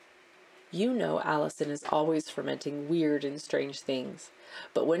You know Allison is always fermenting weird and strange things,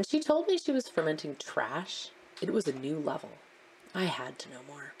 but when she told me she was fermenting trash, it was a new level. I had to know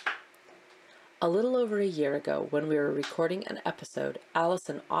more. A little over a year ago, when we were recording an episode,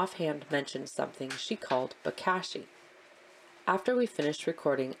 Allison offhand mentioned something she called bokashi. After we finished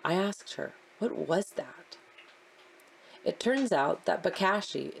recording, I asked her, what was that? It turns out that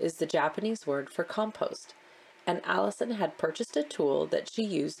bokashi is the Japanese word for compost, and Allison had purchased a tool that she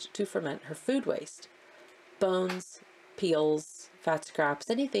used to ferment her food waste. Bones, peels, fat scraps,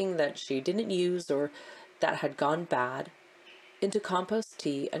 anything that she didn't use or that had gone bad, into compost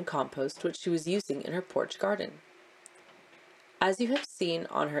tea and compost, which she was using in her porch garden. As you have seen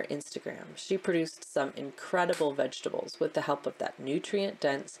on her Instagram, she produced some incredible vegetables with the help of that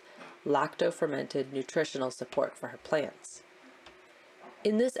nutrient-dense, lacto-fermented nutritional support for her plants.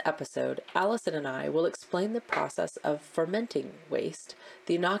 In this episode, Allison and I will explain the process of fermenting waste,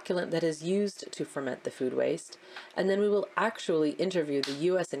 the inoculant that is used to ferment the food waste, and then we will actually interview the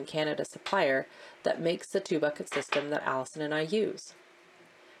US and Canada supplier that makes the 2-bucket system that Allison and I use.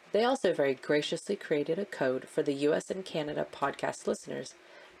 They also very graciously created a code for the US and Canada podcast listeners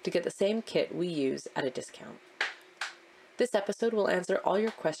to get the same kit we use at a discount. This episode will answer all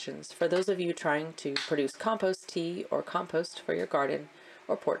your questions for those of you trying to produce compost tea or compost for your garden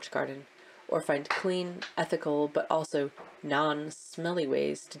or porch garden, or find clean, ethical, but also non-smelly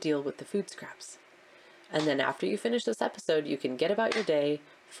ways to deal with the food scraps. And then after you finish this episode, you can get about your day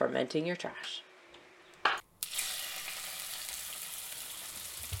fermenting your trash.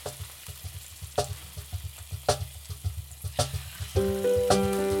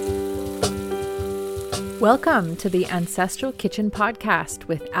 Welcome to the Ancestral Kitchen Podcast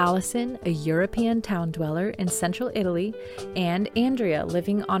with Allison, a European town dweller in central Italy, and Andrea,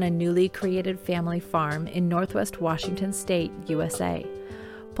 living on a newly created family farm in Northwest Washington State, USA.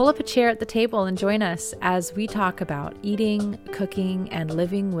 Pull up a chair at the table and join us as we talk about eating, cooking, and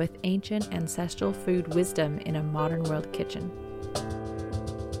living with ancient ancestral food wisdom in a modern world kitchen.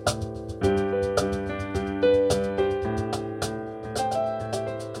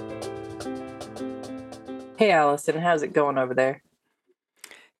 Hey Allison, how's it going over there?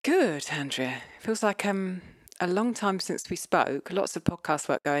 Good, Andrea. Feels like a long time since we spoke. Lots of podcast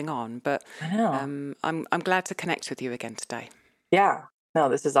work going on, but I know. I'm glad to connect with you again today. Yeah, no,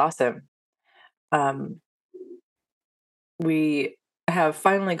 this is awesome. We have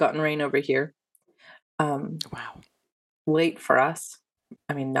finally gotten rain over here. Wow. Late for us.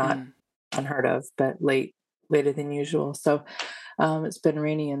 I mean, not unheard of, but later than usual. So it's been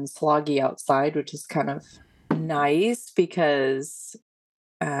rainy and sloggy outside, which is kind of nice because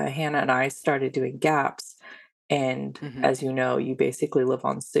Hannah and I started doing gaps. And as you know, you basically live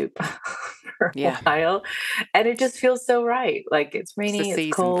on soup for a while. And it just feels so right. Like it's rainy,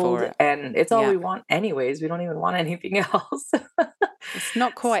 it's cold, and it's all we want anyways. We don't even want anything else. It's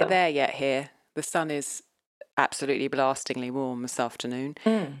not quite there yet here. The sun is absolutely blastingly warm this afternoon,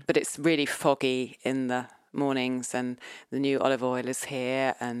 but it's really foggy in the mornings, and the new olive oil is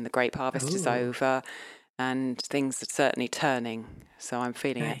here and the grape harvest is over and things are certainly turning. So I'm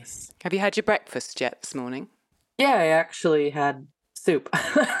feeling it. Have you had your breakfast yet this morning? Yeah, I actually had soup.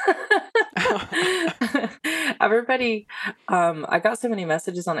 Everybody, I got so many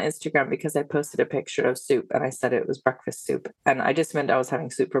messages on Instagram because I posted a picture of soup and I said it was breakfast soup. And I just meant I was having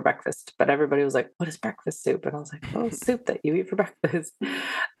soup for breakfast. But everybody was like, what is breakfast soup? And I was like, oh, soup that you eat for breakfast.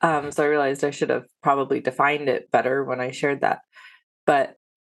 So I realized I should have probably defined it better when I shared that. But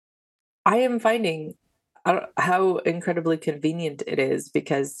I am finding how incredibly convenient it is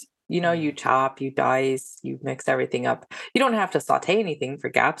because you chop, you dice, you mix everything up. You don't have to saute anything for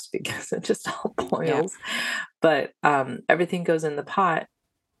gaps because it just all boils. But everything goes in the pot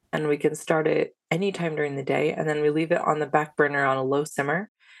and we can start it anytime during the day. And then we leave it on the back burner on a low simmer.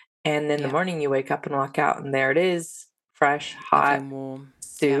 And then in the morning you wake up and walk out and there it is, fresh, hot warm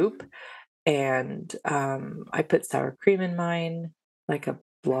soup. And I put sour cream in mine, like a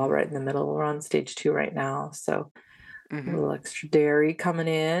blob right in the middle. We're on stage 2 right now. So a little extra dairy coming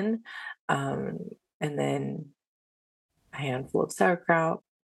in, and then a handful of sauerkraut.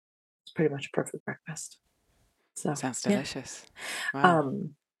 It's pretty much a perfect breakfast. So sounds delicious. Yeah. Wow.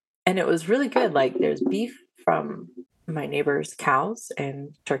 And it was really good. Like there's beef from my neighbor's cows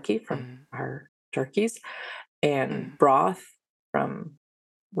and turkey from our turkeys, and broth from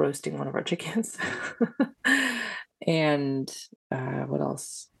roasting one of our chickens. And what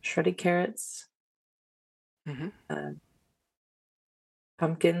else? Shredded carrots.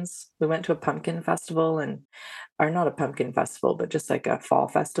 Pumpkins. We went to a pumpkin festival or not a pumpkin festival, but just like a fall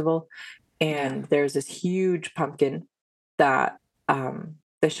festival. And there's this huge pumpkin that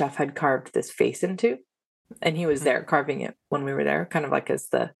the chef had carved this face into, and he was there carving it when we were there, kind of like as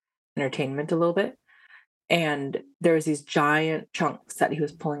the entertainment a little bit. And there was these giant chunks that he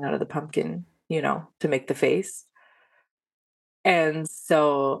was pulling out of the pumpkin, to make the face. And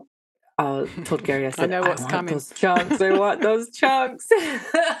so I told Gary, I said, I know what's want coming. those chunks. I want those chunks.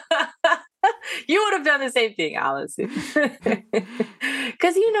 You would have done the same thing, Allison.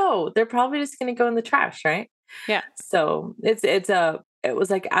 Because they're probably just going to go in the trash, right? Yeah. So it was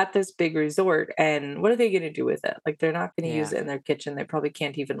like at this big resort, and what are they going to do with it? Like, they're not going to use it in their kitchen. They probably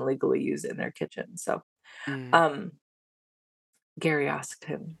can't even legally use it in their kitchen. So, Gary asked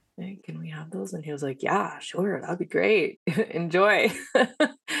him, hey, can we have those? And he was like, yeah, sure. That'd be great. Enjoy.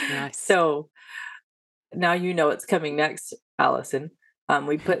 Nice. So now it's coming next, Allison.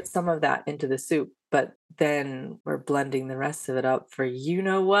 We put some of that into the soup, but then we're blending the rest of it up for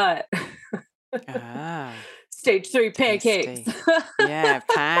what? Stage 3 pancakes. Yeah,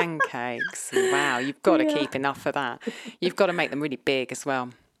 pancakes. Wow, you've got to keep enough for that. You've got to make them really big as well.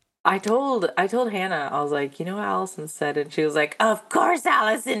 I told Hannah, I was like, what Allison said? And she was like, of course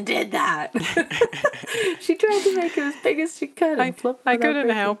Allison did that. She tried to make it as big as she could. I couldn't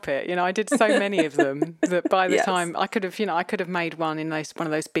help it. I did so many of them that by the time I could have made one in one of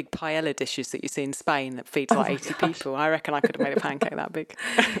those big paella dishes that you see in Spain that feeds like 80 people. I reckon I could have made a pancake that big.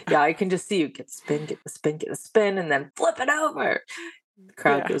 Yeah, I can just see you get the spin, and then flip it over. The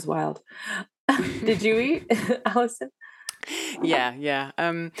crowd goes wild. Did you eat, Allison? Yeah.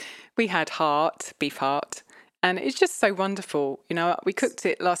 We had beef heart, and it's just so wonderful. We cooked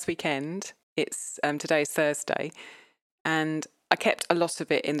it last weekend. It's today's Thursday, and I kept a lot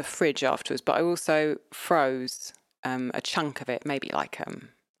of it in the fridge afterwards, but I also froze a chunk of it, maybe like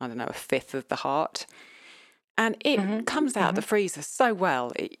I don't know, a fifth of the heart, and it comes out of the freezer so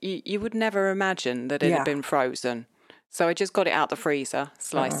well. You would never imagine that it had been frozen. So I just got it out the freezer,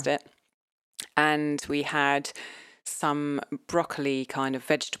 sliced it, and we had some broccoli kind of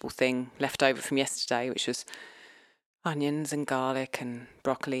vegetable thing left over from yesterday, which was onions and garlic and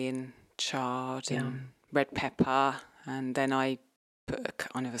broccoli and chard and red pepper. And then I put a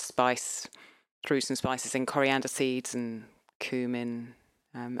kind of threw some spices in, coriander seeds and cumin.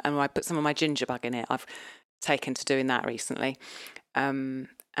 And I put some of my ginger bug in it. I've taken to doing that recently. And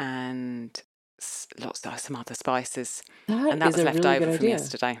some other spices, and that was left over from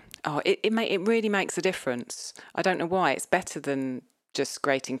yesterday. Oh, it really makes a difference. I don't know why. It's better than just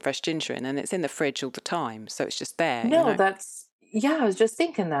grating fresh ginger in, and it's in the fridge all the time, so it's just there. No, I was just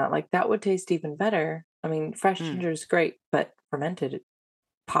thinking that would taste even better. I mean, fresh ginger is great, but fermented it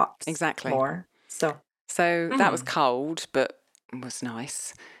pops more. So that was cold, but was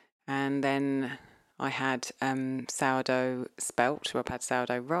nice. And then I had sourdough spelt, or I've had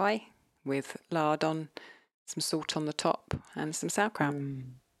sourdough rye with lard on, some salt on the top, and some sauerkraut.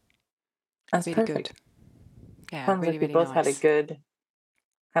 That's really perfect. Good. Yeah, sounds really, like we really both nice. had a good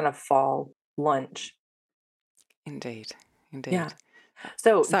kind of fall lunch. Indeed. Yeah.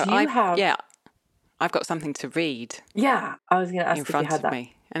 So do you have? Yeah, I've got something to read. Yeah, I was going to ask in if you front had of that.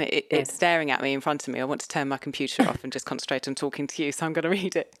 me, and it's staring at me in front of me. I want to turn my computer off and just concentrate on talking to you, so I'm going to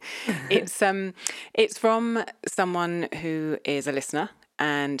read it. It's from someone who is a listener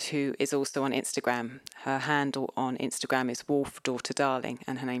and who is also on Instagram. Her handle on Instagram is Wolf Daughter Darling,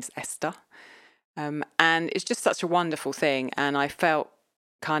 and her name's Esther. And it's just such a wonderful thing, and I felt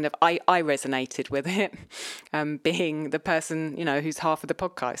I resonated with it, being the person, who's half of the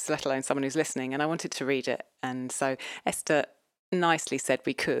podcast, let alone someone who's listening, and I wanted to read it. And so Esther nicely said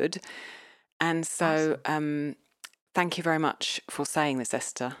we could. And so thank you very much for saying this,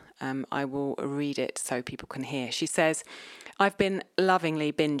 Esther. I will read it so people can hear. She says, I've been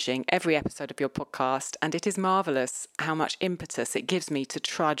lovingly binging every episode of your podcast, and it is marvellous how much impetus it gives me to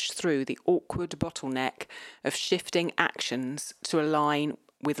trudge through the awkward bottleneck of shifting actions to align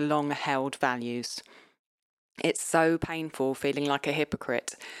with long-held values. It's so painful feeling like a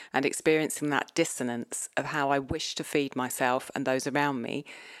hypocrite and experiencing that dissonance of how I wish to feed myself and those around me,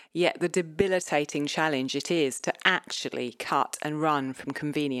 yet the debilitating challenge it is to actually cut and run from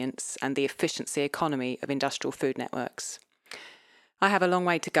convenience and the efficiency economy of industrial food networks. I have a long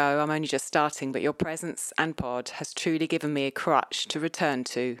way to go, I'm only just starting, but your presence and pod has truly given me a crutch to return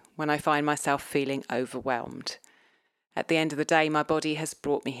to when I find myself feeling overwhelmed. At the end of the day, my body has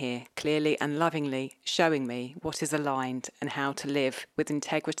brought me here, clearly and lovingly showing me what is aligned and how to live with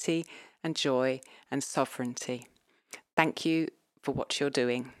integrity and joy and sovereignty. Thank you for what you're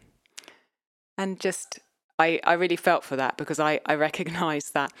doing. And just, I really felt for that, because I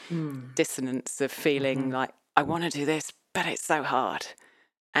recognise that dissonance of feeling like, I want to do this, but it's so hard.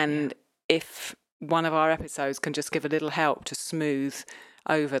 And if one of our episodes can just give a little help to smooth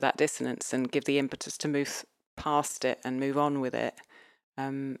over that dissonance and give the impetus to move past it and move on with it,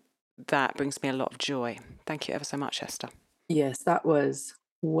 that brings me a lot of joy. Thank you ever so much, Esther. Yes, that was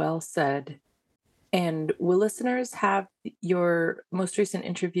well said. And will listeners have your most recent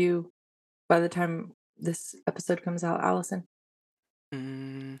interview by the time this episode comes out, Alison?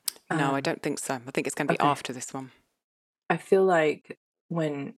 No, I don't think so. I think it's going to be okay. after this one. I feel like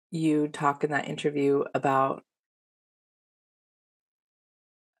when you talk in that interview about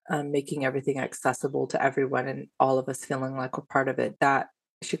making everything accessible to everyone and all of us feeling like we're part of it, that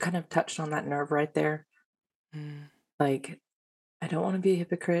she kind of touched on that nerve right there. Like, I don't want to be a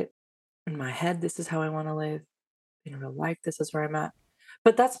hypocrite. In my head, this is how I want to live. In real life, this is where I'm at.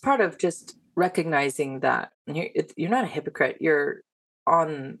 But that's part of just recognizing that you're not a hypocrite. You're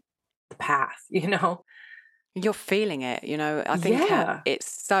on the path, you know? You're feeling it, you know. I think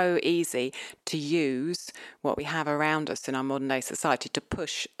it's so easy to use what we have around us in our modern day society to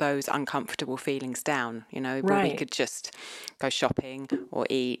push those uncomfortable feelings down, you know, where we could just go shopping or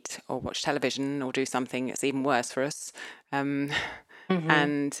eat or watch television or do something that's even worse for us. And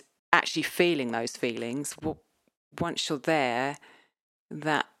actually feeling those feelings, once you're there,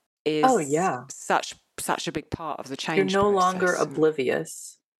 that is such a big part of the change You're no process. longer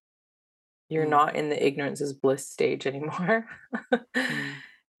oblivious. You're not in the ignorance is bliss stage anymore.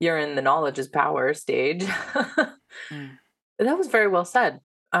 You're in the knowledge is power stage. That was very well said.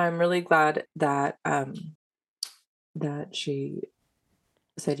 I'm really glad that that she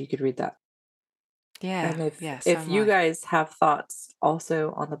said you could read that. Yeah. And if you guys have thoughts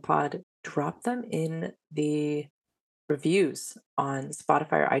also on the pod, drop them in the reviews on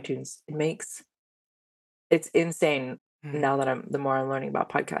Spotify or iTunes. It's insane. Now that the more I'm learning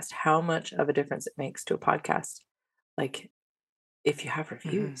about podcasts, how much of a difference it makes to a podcast, like if you have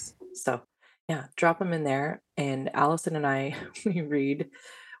reviews. So yeah, drop them in there. And Alison and I, we read,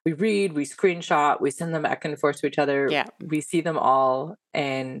 we screenshot, we send them back and forth to each other. Yeah. We see them all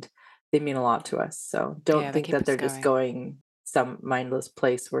and they mean a lot to us. So don't think that they're just going some mindless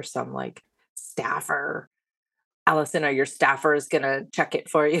place where some like staffer, Alison or your staffer is going to check it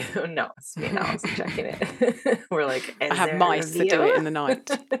for you. No, it's me and Alison checking it. We're like, I have mice that do it in the night.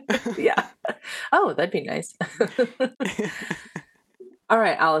 Yeah. Oh, that'd be nice. All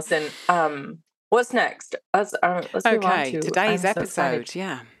right, Alison. What's next? Let's move on to today's episode.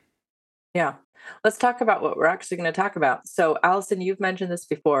 Yeah. Let's talk about what we're actually going to talk about. So, Alison, you've mentioned this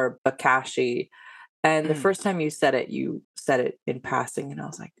before, bokashi. And the first time you said it in passing, and I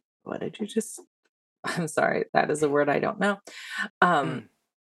was like, what did you just... I'm sorry, that is a word I don't know. And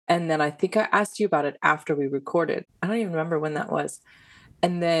then I think I asked you about it after we recorded. I don't even remember when that was.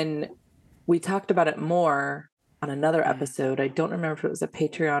 And then we talked about it more on another episode. I don't remember if it was a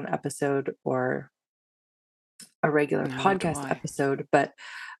Patreon episode or a regular podcast episode, but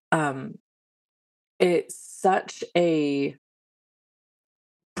it's such a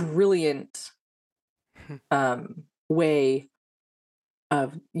brilliant way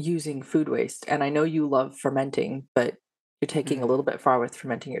of using food waste. And I know you love fermenting, but you're taking a little bit far with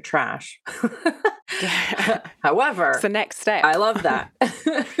fermenting your trash. However, it's the next step. I love that.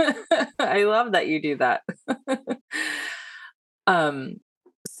 I love that you do that.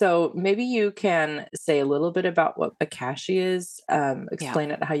 So maybe you can say a little bit about what bokashi is,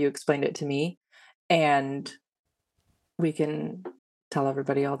 explain it how you explained it to me, and we can tell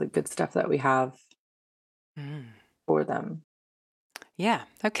everybody all the good stuff that we have for them. Yeah.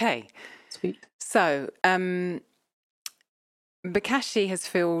 Okay. Sweet. So, bokashi has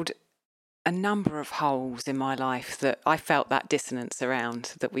filled a number of holes in my life that I felt that dissonance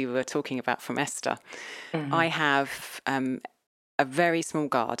around that we were talking about from Esther. I have a very small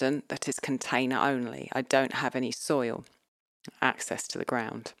garden that is container only. I don't have any soil access to the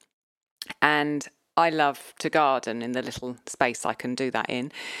ground. And I love to garden in the little space I can do that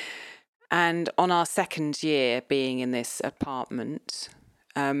in. And on our second year being in this apartment,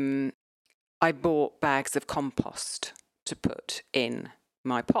 I bought bags of compost to put in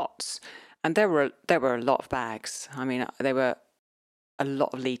my pots. And there were a lot of bags. I mean, they were a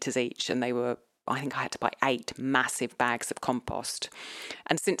lot of litres each, and I think I had to buy 8 massive bags of compost.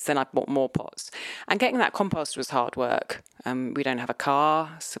 And since then, I've bought more pots. And getting that compost was hard work. We don't have a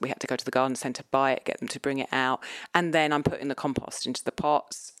car, so we had to go to the garden centre, buy it, get them to bring it out. And then I'm putting the compost into the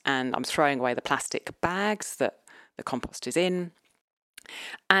pots, and I'm throwing away the plastic bags that the compost is in.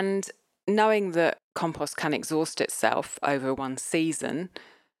 And knowing that compost can exhaust itself over one season,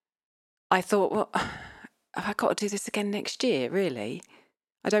 I thought, well, have I got to do this again next year, really?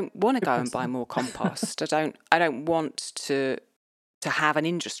 I don't want to go and buy more compost. I don't want to to have an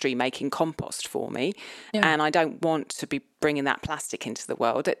industry making compost for me, and I don't want to be bringing that plastic into the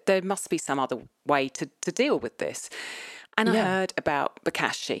world. There must be some other way to deal with this. And I heard about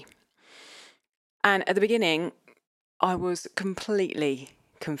Bokashi. And at the beginning, I was completely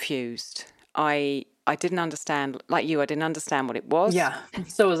confused. I didn't understand, like you, I didn't understand what it was. Yeah,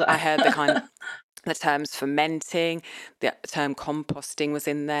 so was I. I heard the terms fermenting, the term composting was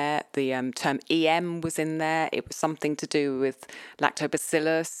in there, the term EM was in there. It was something to do with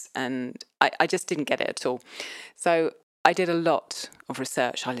lactobacillus, and I just didn't get it at all. So I did a lot of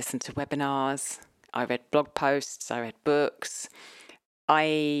research. I listened to webinars, I read blog posts, I read books.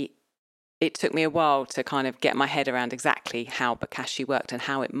 It took me a while to kind of get my head around exactly how Bokashi worked and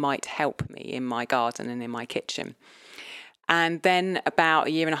how it might help me in my garden and in my kitchen. And then about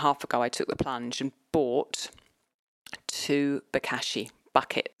a year and a half ago, I took the plunge and bought 2 Bokashi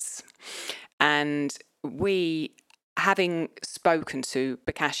buckets. And we, having spoken to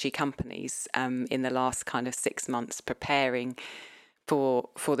Bokashi companies in the last kind of 6 months preparing for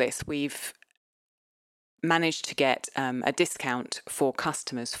this, we've managed to get a discount for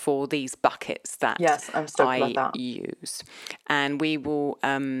customers for these buckets that I'm stoked about that. use. And we will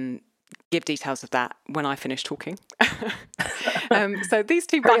give details of that when I finish talking. So these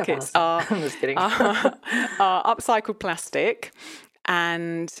 2 buckets are upcycled plastic.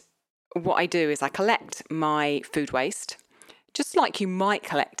 And what I do is I collect my food waste, just like you might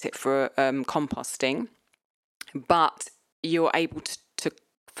collect it for composting, but you're able to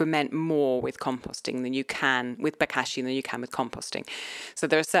ferment more with composting than you can with Bokashi than you can with composting. So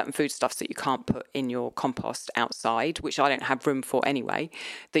there are certain foodstuffs that you can't put in your compost outside, which I don't have room for anyway,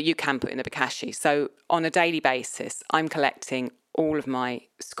 that you can put in the Bokashi. So on a daily basis, I'm collecting all of my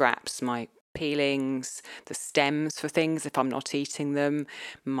scraps, my peelings, the stems for things if I'm not eating them,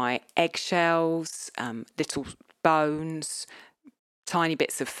 my eggshells, little bones, tiny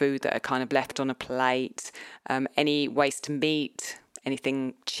bits of food that are kind of left on a plate, any waste meat,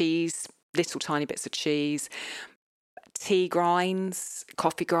 anything cheese, little tiny bits of cheese, tea grinds,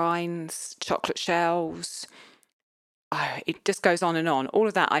 coffee grinds, chocolate shells. It just goes on and on. All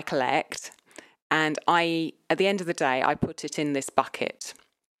of that I collect, and at the end of the day, I put it in this bucket,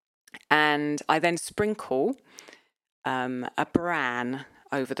 and I then sprinkle a bran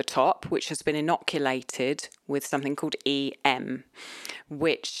over the top, which has been inoculated with something called EM,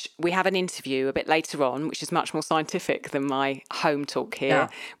 which we have an interview a bit later on, which is much more scientific than my home talk here,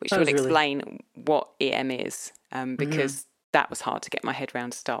 which will explain what EM is, because that was hard to get my head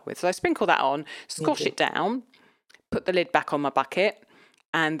around to start with. So I sprinkle that on, squash it down, put the lid back on my bucket,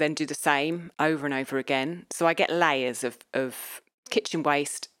 and then do the same over and over again. So I get layers of kitchen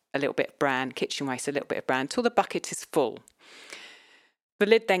waste, a little bit of bran, kitchen waste, a little bit of bran, till the bucket is full. The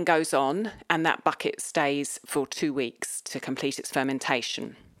lid then goes on, and that bucket stays for 2 weeks to complete its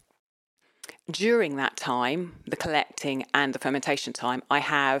fermentation. During that time, the collecting and the fermentation time, I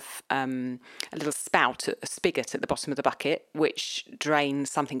have a little spout, a spigot at the bottom of the bucket, which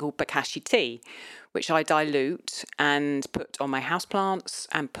drains something called Bokashi tea, which I dilute and put on my houseplants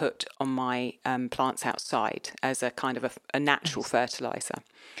and put on my plants outside as a kind of a natural fertiliser.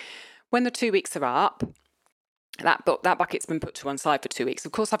 When the 2 weeks are up, that bucket's been put to one side for 2 weeks.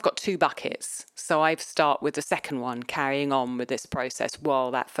 Of course, I've got 2 buckets. So I start with the second one, carrying on with this process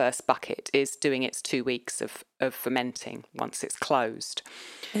while that first bucket is doing its 2 weeks of fermenting once it's closed.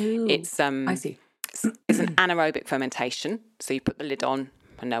 Ooh, I see. It's an anaerobic fermentation. So you put the lid on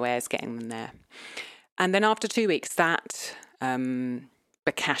and no air's getting in there. And then after 2 weeks, that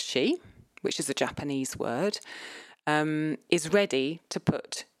Bokashi, which is a Japanese word, is ready to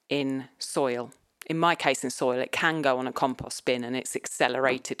put in soil. In my case, in soil, it can go on a compost bin, and it's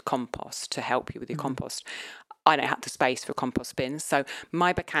accelerated compost to help you with your compost. I don't have the space for compost bins. So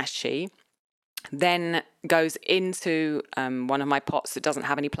my Bokashi then goes into one of my pots that doesn't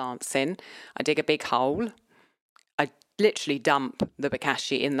have any plants in. I dig a big hole. I literally dump the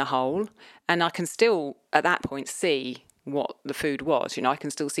Bokashi in the hole, and I can still, at that point, see what the food was. You know, I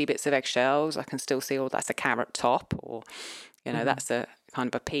can still see bits of eggshells. I can still see, that's a carrot top, or, that's a kind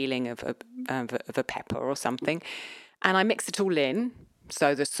of a peeling of a pepper or something. And I mix it all in.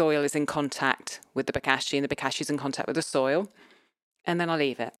 So the soil is in contact with the Bokashi, and the Bokashi is in contact with the soil. And then I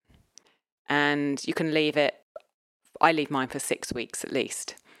leave it. And you can leave it, I leave mine for 6 weeks at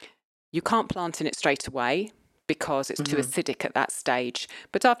least. You can't plant in it straight away because it's too acidic at that stage.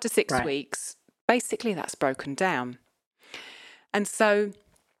 But after 6 weeks, basically that's broken down. And so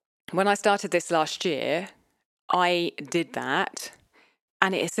when I started this last year, I did that,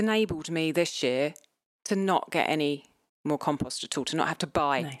 and it has enabled me this year to not get any more compost at all, to not have to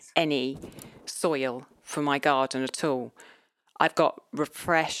buy any soil for my garden at all. I've got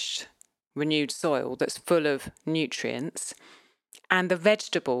refreshed, renewed soil that's full of nutrients. And the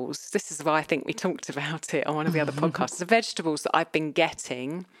vegetables, this is why I think we talked about it on one of the other podcasts, the vegetables that I've been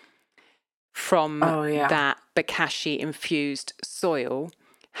getting from that bokashi infused soil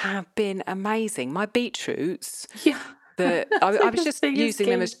have been amazing. My beetroots, I was just using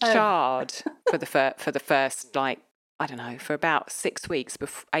them as chard for the first, like, I don't know, for about 8 weeks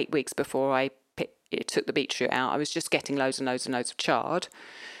before I took the beetroot out. I was just getting loads and loads and loads of chard.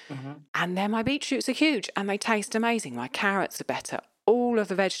 And then my beetroots are huge and they taste amazing. My carrots are better. All of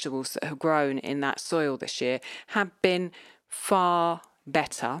the vegetables that have grown in that soil this year have been far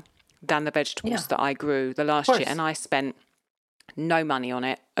better than the vegetables that I grew the last year. And I spent no money on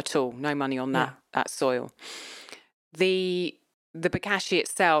it at all. No money on that soil. The bokashi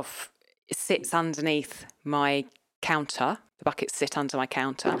itself sits underneath my counter. The buckets sit under my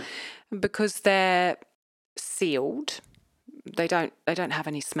counter because they're sealed. They don't have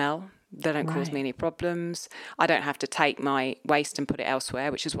any smell. They don't cause me any problems. I don't have to take my waste and put it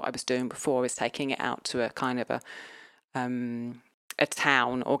elsewhere, which is what I was doing before, is taking it out to a kind of a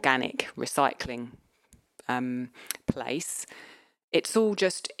town organic recycling place. It's all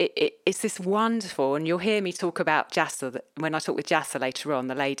just, it's this wonderful, and you'll hear me talk about Jassa, when I talk with Jassa later on,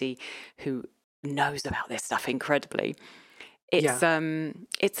 the lady who knows about this stuff incredibly.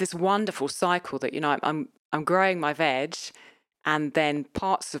 It's this wonderful cycle that, you know, I'm growing my veg, and then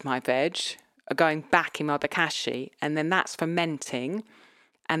parts of my veg are going back in my bokashi, and then that's fermenting,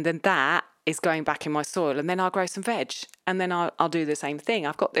 and then that is going back in my soil, and then I'll grow some veg, and then I'll do the same thing.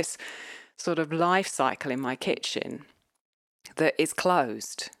 I've got this sort of life cycle in my kitchen that is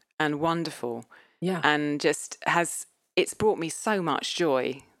closed and wonderful, and just it's brought me so much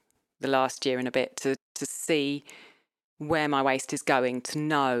joy the last year and a bit to see where my waste is going, to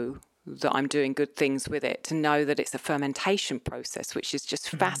know that I'm doing good things with it, to know that it's a fermentation process, which is just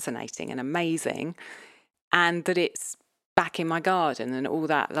fascinating and amazing, and that it's back in my garden, and all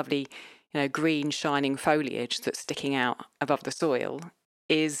that lovely, you know, green shining foliage that's sticking out above the soil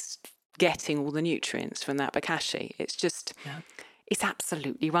is getting all the nutrients from that bokashi. It's just, it's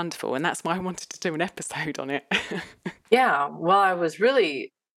absolutely wonderful, and that's why I wanted to do an episode on it. Well, I was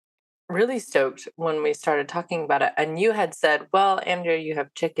really stoked when we started talking about it, and you had said, well, Andrea, you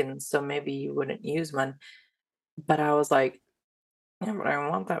have chickens, so maybe you wouldn't use one. But I was like, yeah, but I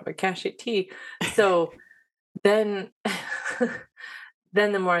want that bokashi tea. So then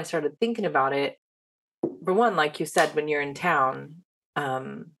the more I started thinking about it, for one, like you said, when you're in town,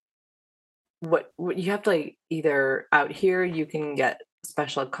 what you have to, like, either out here you can get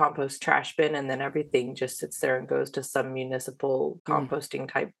special compost trash bin, and then everything just sits there and goes to some municipal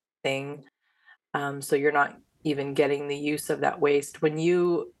composting type thing. So you're not even getting the use of that waste. When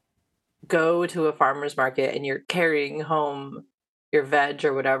you go to a farmer's market and you're carrying home your veg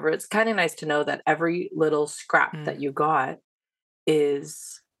or whatever, it's kind of nice to know that every little scrap that you got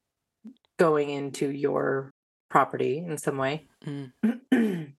is going into your property in some way.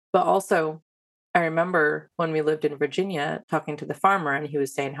 But also, I remember when we lived in Virginia talking to the farmer, and he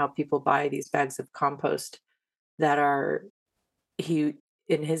was saying how people buy these bags of compost that are,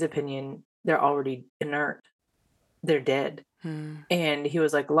 in his opinion, they're already inert. They're dead. And he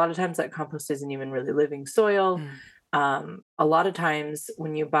was like, a lot of times that compost isn't even really living soil. A lot of times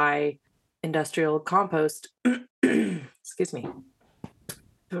when you buy industrial compost, excuse me,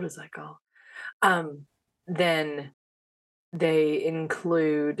 what is that called? Then they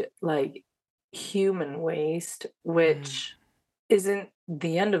include like human waste, which isn't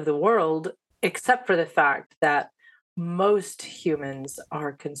the end of the world, except for the fact that most humans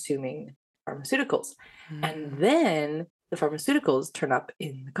are consuming pharmaceuticals. And then the pharmaceuticals turn up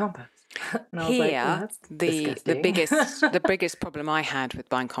in the compost. And I was like, oh, that's the biggest problem I had with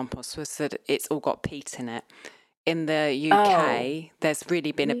buying compost was that it's all got peat in it. In the UK, there's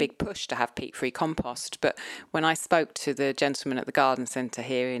really been a big push to have peat-free compost. But when I spoke to the gentleman at the garden centre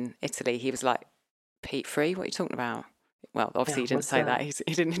here in Italy, he was like, peat-free? What are you talking about? Well, obviously he didn't say that. He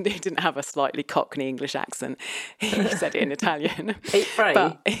didn't have a slightly Cockney English accent. He said it in Italian. Peat-free?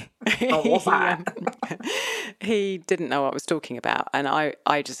 But he didn't know what I was talking about. And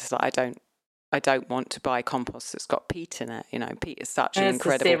I just like, I don't want to buy compost that's got peat in it. You know, peat is such an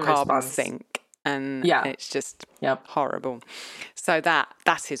incredible carbon sink. And it's just horrible. So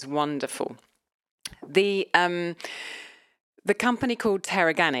that is wonderful. The company called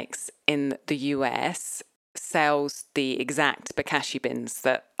Terraganics in the US sells the exact bokashi bins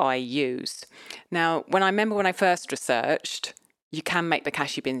that I use. Now, when I first researched, you can make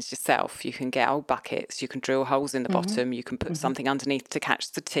bokashi bins yourself. You can get old buckets, you can drill holes in the bottom, you can put something underneath to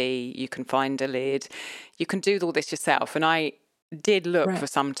catch the tea, you can find a lid, you can do all this yourself. And I did look Right. for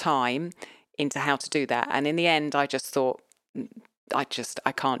some time into how to do that. And in the end, I just thought, I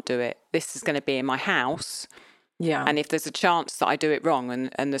can't do it. This is going to be in my house. Yeah. And if there's a chance that I do it wrong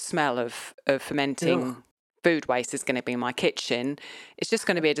and the smell of fermenting Ugh. food waste is going to be in my kitchen, it's just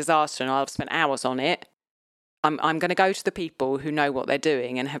going to be a disaster and I'll have spent hours on it. I'm going to go to the people who know what they're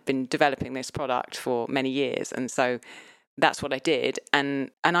doing and have been developing this product for many years. And so that's what I did. And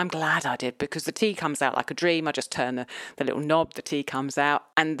I'm glad I did, because the tea comes out like a dream. I just turn the little knob, the tea comes out,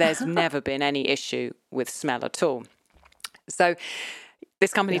 and there's never been any issue with smell at all. So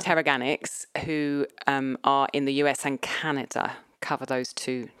this company, TerraGanix, who are in the US and Canada, cover those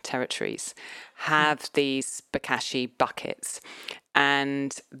two territories, have these Bokashi buckets.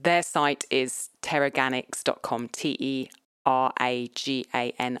 And their site is terraganix.com, TerraGanix.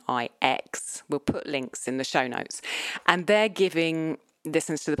 We'll put links in the show notes. And they're giving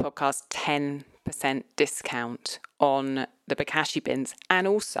listeners to the podcast 10% discount on the Bokashi bins. And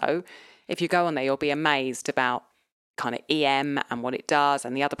also, if you go on there, you'll be amazed about kind of EM and what it does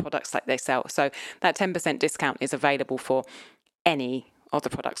and the other products like they sell. So that 10% discount is available for any of the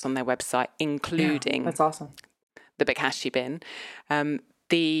products on their website, including that's awesome. the Bokashi bin.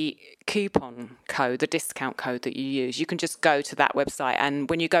 The coupon code, the discount code that you use, you can just go to that website, and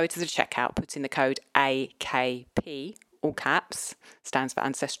when you go to the checkout, put in the code AKP, all caps, stands for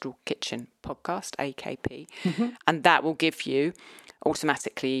Ancestral Kitchen Podcast, AKP, and that will give you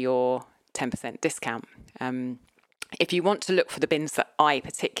automatically your 10% discount. If you want to look for the bins that I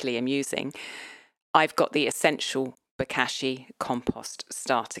particularly am using, I've got the Essential Bokashi Compost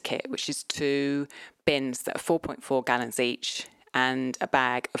Starter Kit, which is 2 bins that are 4.4 gallons each and a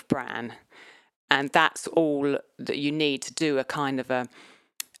bag of bran. And that's all that you need to do a kind of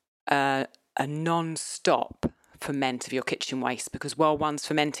a non-stop ferment of your kitchen waste, because while one's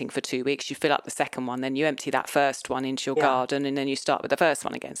fermenting for 2 weeks, you fill up the second one, then you empty that first one into your garden, and then you start with the first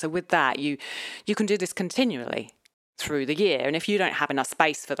one again. So with that, you can do this continually through the year. And if you don't have enough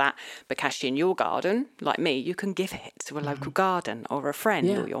space for that Bokashi in your garden, like me, you can give it to a local garden or a friend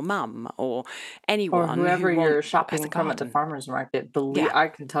or your mum or anyone, or whoever who you're shopping has a from at the garden. farmer's market. I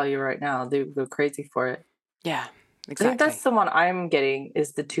can tell you right now, they go crazy for it. Yeah, I exactly. think that's the one I'm getting,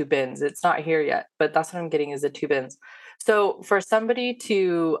 is the 2 bins. It's not here yet, but that's what I'm getting, is the 2 bins. So for somebody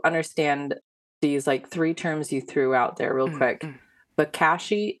to understand these like 3 terms you threw out there real quick,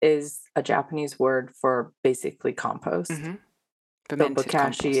 Bokashi is a Japanese word for basically compost. So Fermented Bokashi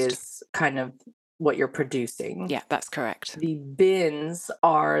compost is kind of what you're producing. Yeah, that's correct. The bins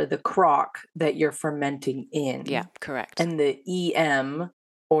are the crock that you're fermenting in. Yeah, correct. And the EM,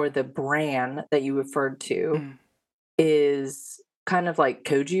 or the bran that you referred to, is kind of like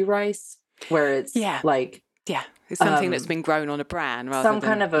koji rice, where it's like... Yeah, it's something that's been grown on a bran rather some than...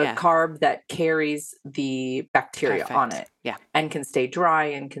 kind of a carb that carries the bacteria on it. Yeah. And can stay dry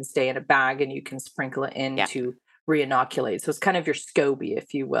and can stay in a bag, and you can sprinkle it in to re-inoculate. So it's kind of your SCOBY,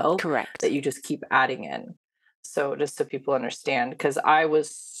 if you will. Correct. That you just keep adding in. So just so people understand, because I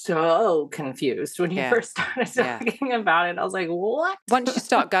was so confused when you first started talking about it. I was like, what? Once you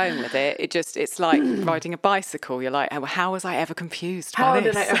start going with it, it's like riding a bicycle. You're like, oh, how was I ever confused by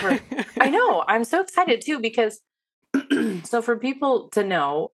this? How did I ever? I know. I'm so excited too, because so for people to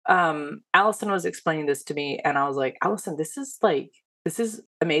know, Allison was explaining this to me, and I was like, Allison, this is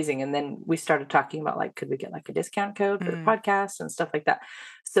amazing. And then we started talking about, like, could we get like a discount code for the podcast and stuff like that.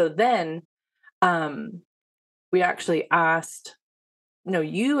 So then we actually asked,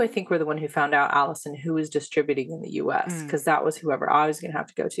 you, I think, were the one who found out, Allison, who was distributing in the US, because that was whoever I was going to have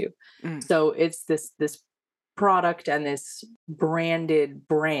to go to. So it's this product and this branded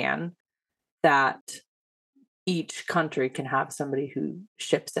brand that each country can have somebody who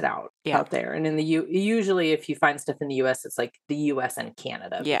ships it out there. And in the usually if you find stuff in the US, it's like the US and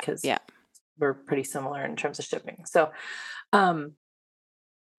Canada, because we're pretty similar in terms of shipping. So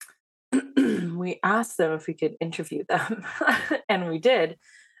we asked them if we could interview them, and we did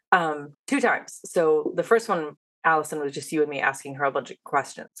 2 times. So the first one, Allison, was just you and me asking her a bunch of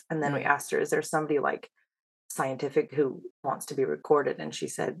questions. And then we asked her, is there somebody like scientific who wants to be recorded? And she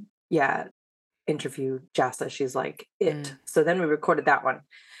said, yeah, interview Jassa. She's like it. So then we recorded that one.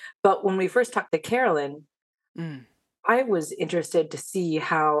 But when we first talked to Carolyn, I was interested to see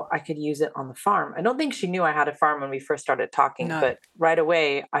how I could use it on the farm. I don't think she knew I had a farm when we first started talking, but right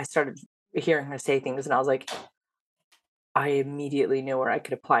away I started hearing her say things, and I was like, I immediately knew where I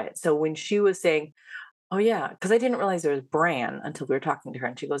could apply it. So when she was saying, oh yeah, because I didn't realize there was bran until we were talking to her,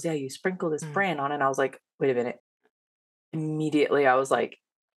 and she goes, yeah, you sprinkle this bran on it. And I was like, wait a minute. Immediately I was like,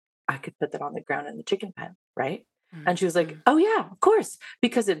 I could put that on the ground in the chicken pen, right? And she was like, oh yeah, of course,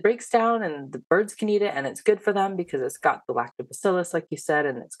 because it breaks down and the birds can eat it and it's good for them because it's got the lactobacillus, like you said,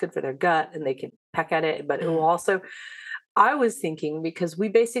 and it's good for their gut and they can peck at it. But it will also, I was thinking, because we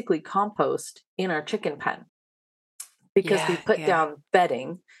basically compost in our chicken pen because we put down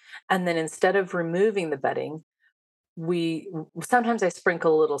bedding, and then instead of removing the bedding, sometimes I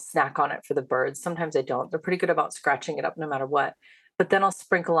sprinkle a little snack on it for the birds. Sometimes I don't. They're pretty good about scratching it up no matter what. But then I'll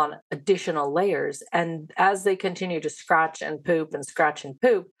sprinkle on additional layers. And as they continue to scratch and poop,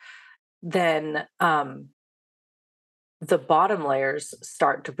 then the bottom layers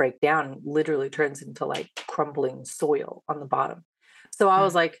start to break down, literally turns into like crumbling soil on the bottom. So I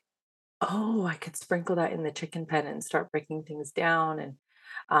was like, oh, I could sprinkle that in the chicken pen and start breaking things down.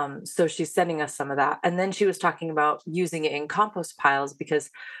 And so she's sending us some of that. And then she was talking about using it in compost piles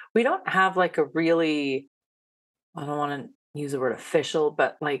because we don't have like a really, I don't want to use the word official,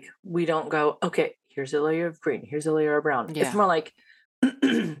 but like we don't go, okay, here's a layer of green, here's a layer of brown. Yeah. It's more like,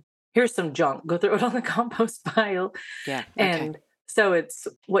 here's some junk, go throw it on the compost pile. Yeah. And so it's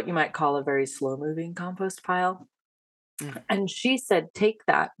what you might call a very slow moving compost pile. And she said, take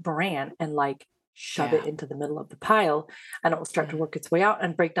that bran and like shove it into the middle of the pile and it will start to work its way out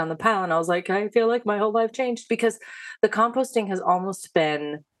and break down the pile. And I was like, I feel like my whole life changed because the composting has almost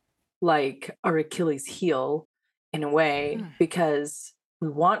been like our Achilles heel in a way, because we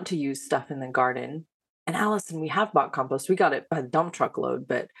want to use stuff in the garden. And Allison, we have bought compost. We got it by the dump truck load,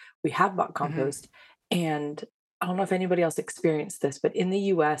 but we have bought compost. And I don't know if anybody else experienced this, but in the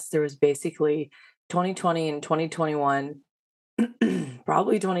US, there was basically 2020 and 2021,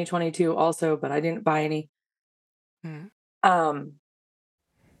 probably 2022 also, but I didn't buy any.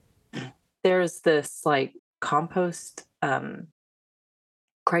 There's this like compost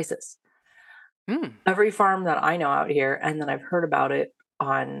crisis. Every farm that I know out here, and then I've heard about it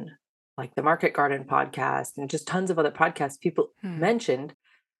on like the Market Garden podcast and just tons of other podcasts, people mentioned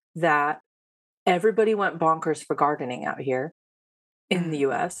that everybody went bonkers for gardening out here in the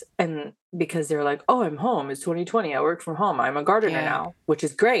US. And because they're like, oh, I'm home. It's 2020. I work from home. I'm a gardener now, which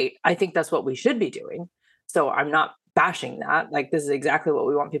is great. I think that's what we should be doing. So I'm not bashing that. Like, this is exactly what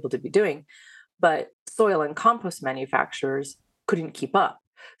we want people to be doing. But soil and compost manufacturers couldn't keep up.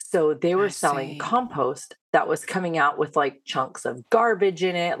 So they were selling compost that was coming out with like chunks of garbage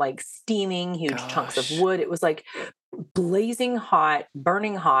in it, like steaming huge chunks of wood. It was like blazing hot,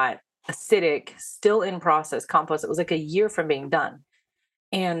 burning hot, acidic, still in process compost. It was like a year from being done.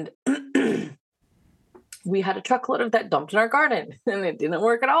 And we had a truckload of that dumped in our garden and it didn't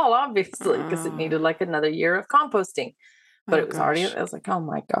work at all, obviously, because it needed like another year of composting. But it was already, I was like, oh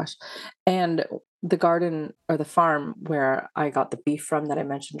my gosh. And the garden or the farm where I got the beef from that I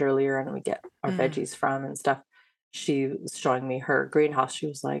mentioned earlier and we get our veggies from and stuff, she was showing me her greenhouse. She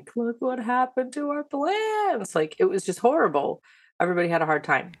was like, look what happened to our plants. Like, it was just horrible. Everybody had a hard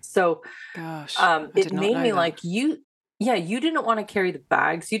time. So it made me like, you didn't want to carry the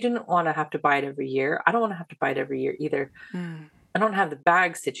bags. You didn't want to have to buy it every year. I don't want to have to buy it every year either. I don't have the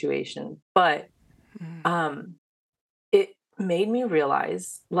bag situation, but it made me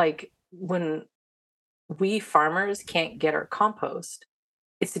realize, like, when we farmers can't get our compost,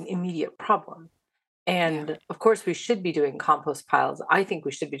 it's an immediate problem. And of course we should be doing compost piles. I think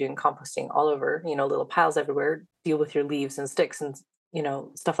we should be doing composting all over, little piles everywhere, deal with your leaves and sticks and,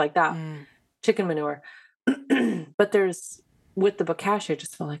 stuff like that, chicken manure. But with the bokashi, I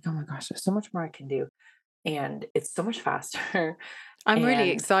just felt like, oh my gosh, there's so much more I can do. And it's so much faster. I'm really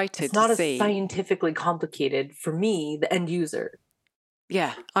excited it's not to see. As scientifically complicated for me, the end user.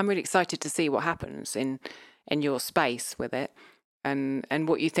 Yeah, I'm really excited to see what happens in your space with it and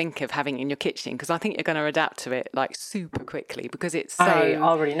what you think of having in your kitchen, because I think you're going to adapt to it like super quickly because it's so... I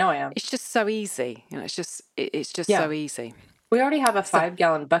already know I am. It's just so easy. It's just so easy. We already have a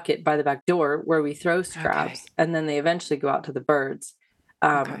 5-gallon bucket by the back door where we throw scraps and then they eventually go out to the birds.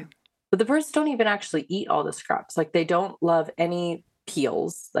 But the birds don't even actually eat all the scraps. Like, they don't love any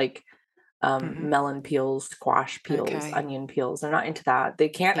peels, like melon peels, squash peels, onion peels. They're not into that. They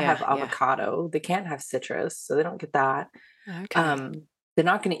can't have avocado. They can't have citrus, so they don't get that. They're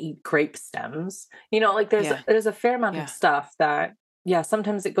not going to eat grape stems. Like there's a fair amount of stuff that,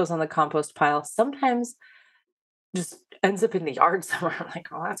 sometimes it goes on the compost pile. Sometimes just ends up in the yard somewhere. I'm like,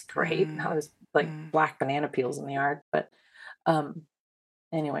 oh, that's great. Now there's like black banana peels in the yard. But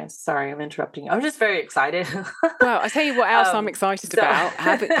anyway, sorry, I'm interrupting you. I'm just very excited. Well, I'll tell you what else I'm excited about.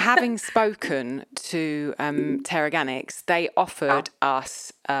 Having spoken to Terraganics, they offered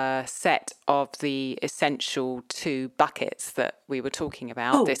us a set of the essential 2 buckets that we were talking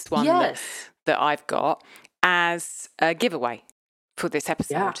about. This one that I've got as a giveaway for this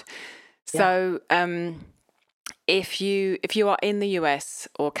episode. So if you are in the US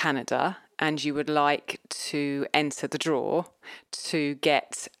or Canada and you would like to enter the draw to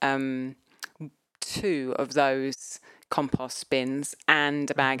get 2 of those compost bins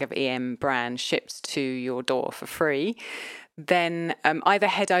and a bag of EM brand shipped to your door for free, then either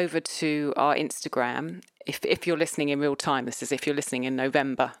head over to our Instagram. If you're listening in real time, this is if you're listening in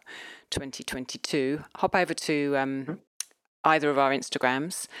November 2022, hop over to either of our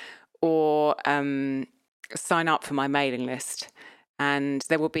Instagrams or sign up for my mailing list. And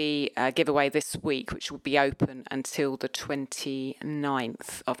there will be a giveaway this week, which will be open until the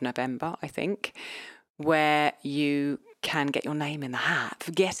 29th of November, I think, where you can get your name in the hat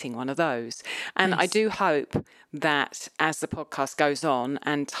for getting one of those. And nice. I do hope that as the podcast goes on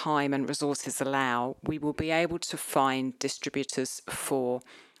and time and resources allow, we will be able to find distributors for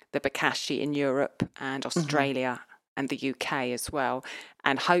the Bokashi in Europe and Australia and the UK as well,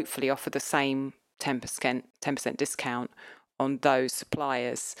 and hopefully offer the same 10% discount on those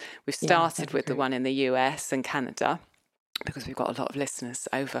suppliers. We've started with the one in the US and Canada because we've got a lot of listeners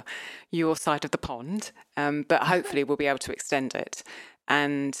over your side of the pond, but hopefully we'll be able to extend it.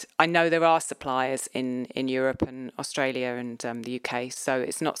 And I know there are suppliers in Europe and Australia and the UK, so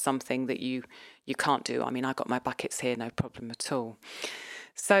it's not something that you can't do. I mean, I got my buckets here, no problem at all.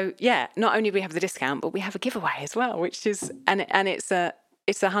 So yeah, not only do we have the discount, but we have a giveaway as well, which is and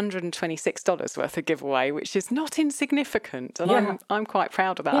it's $126 worth of giveaway, which is not insignificant, and I'm quite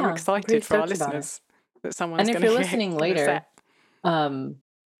proud of that. I'm excited for our listeners that someone's going to. And if you're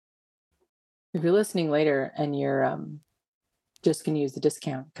listening later, and you're just going to use the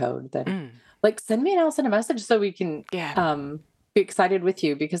discount code, then send me and Allison a message so we can be excited with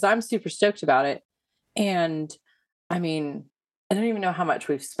you, because I'm super stoked about it. And I mean, I don't even know how much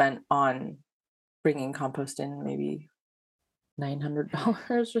we've spent on bringing compost in, maybe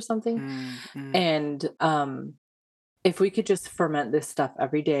 $900 or something. And if we could just ferment this stuff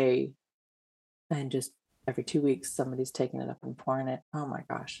every day and just every 2 weeks somebody's taking it up and pouring it, oh my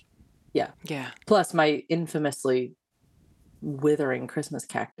gosh. Yeah Plus my infamously withering Christmas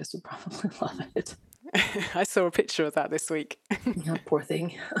cactus would probably love it. I saw a picture of that this week. Yeah, poor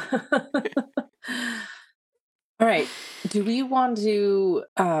thing. All right, do we want to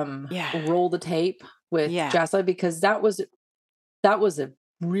roll the tape with Jessa, because that was a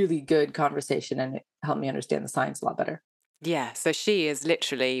really good conversation and it helped me understand the science a lot better. Yeah, so she is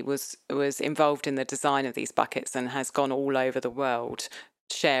literally was involved in the design of these buckets and has gone all over the world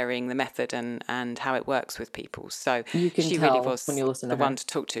sharing the method and how it works with people. So you can she tell really was when you listen to the one to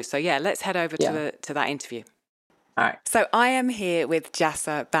talk to. So yeah, let's head over to that interview. All right. So I am here with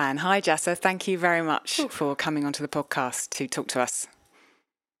Jessa Ban. Hi, Jessa. Thank you very much for coming onto the podcast to talk to us.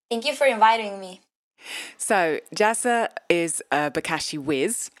 Thank you for inviting me. So Jessa is a Bokashi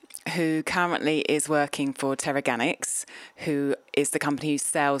whiz who currently is working for Terraganics, who is the company who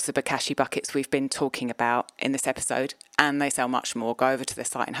sells the Bokashi buckets we've been talking about in this episode, and they sell much more. Go over to their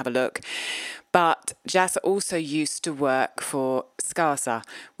site and have a look. But Jessa also used to work for Skasa,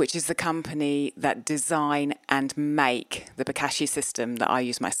 which is the company that design and make the Bokashi system that I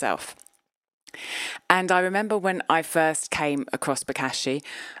use myself. And I remember when I first came across Bokashi,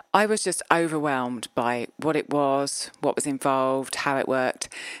 I was just overwhelmed by what it was, what was involved, how it worked.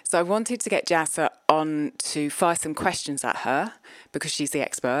 So I wanted to get Jessa on to fire some questions at her, because she's the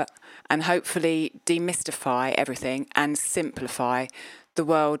expert, and hopefully demystify everything and simplify the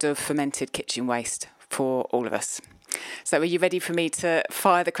world of fermented kitchen waste for all of us. So are you ready for me to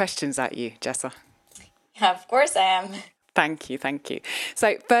fire the questions at you, Jessa? Of course I am. Thank you.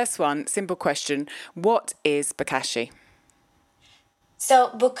 So first one, simple question. What is Bokashi? So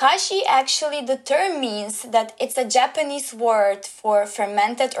Bokashi, actually, the term means that it's a Japanese word for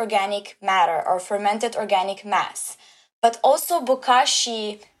fermented organic matter or fermented organic mass. But also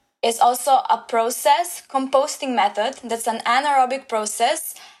Bokashi is also a process, composting method, that's an anaerobic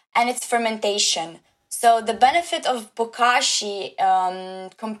process, and it's fermentation. So the benefit of Bokashi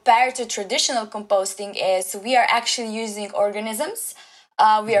compared to traditional composting is we are actually using organisms,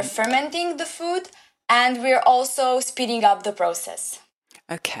 we are fermenting the food, and we are also speeding up the process.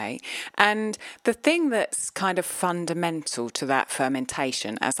 Okay. And the thing that's kind of fundamental to that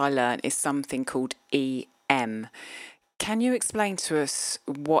fermentation, as I learned, is something called EM. Can you explain to us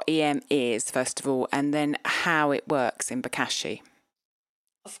what EM is, first of all, and then how it works in Bokashi?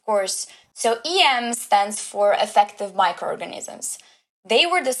 Of course. So EM stands for effective microorganisms. They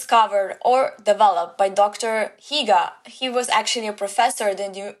were discovered or developed by Dr. Higa. He was actually a professor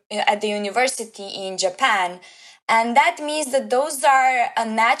at the university in Japan. And that means that those are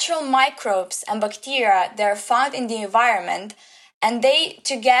natural microbes and bacteria that are found in the environment. and they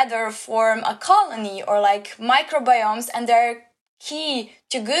together form a colony or like microbiomes, and they're key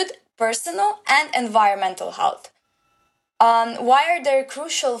to good personal and environmental health. Why are they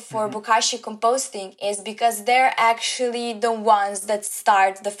crucial for bokashi composting is because they're actually the ones that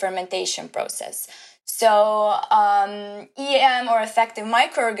start the fermentation process. So EM or effective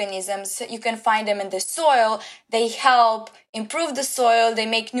microorganisms, you can find them in the soil. They help improve the soil. They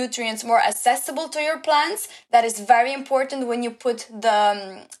make nutrients more accessible to your plants. That is very important when you put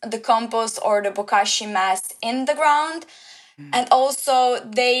the compost or the bokashi mass in the ground. And also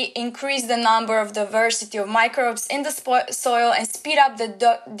they increase the number of diversity of microbes in the soil and speed up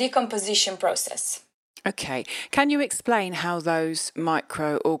the decomposition process. Okay. Can you explain how those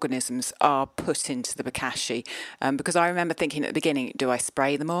microorganisms are put into the bokashi? Because I remember thinking at the beginning, do I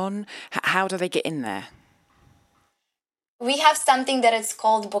spray them on? How do they get in there? We have something that is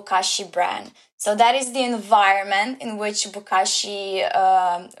called bokashi bran. So that is the environment in which bokashi,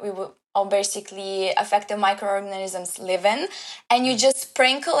 or basically effective microorganisms live in, and you just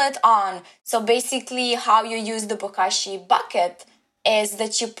sprinkle it on. So basically how you use the bokashi bucket is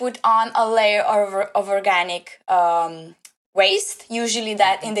that you put on a layer of organic waste, usually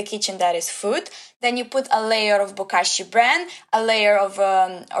that in the kitchen that is food. Then you put a layer of bokashi bran, a layer of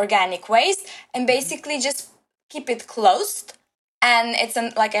organic waste, and basically just keep it closed. And it's,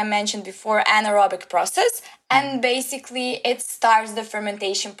 like I mentioned before, anaerobic process. And basically it starts the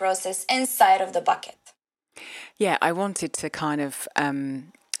fermentation process inside of the bucket. Yeah, I wanted to kind of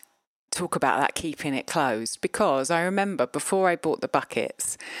talk about that, keeping it closed, because I remember before I bought the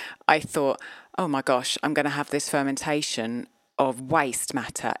buckets, I thought, oh my gosh, I'm going to have this fermentation of waste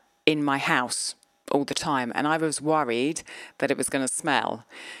matter in my house all the time. And I was worried that it was going to smell.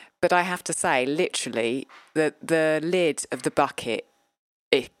 But I have to say, literally, the lid of the bucket,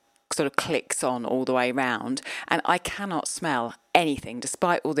 it sort of clicks on all the way around, and I cannot smell anything,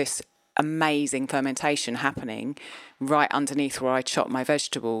 despite all this amazing fermentation happening right underneath where I chop my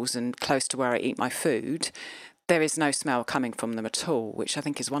vegetables and close to where I eat my food. There is no smell coming from them at all, which I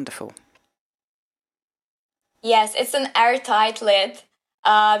think is wonderful. Yes, it's an airtight lid.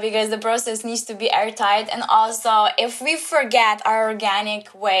 Because the process needs to be airtight. And also, if we forget our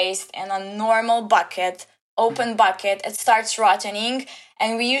organic waste in a normal bucket, open bucket, it starts rotting.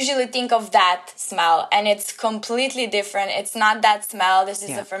 And we usually think of that smell. And it's completely different. It's not that smell. This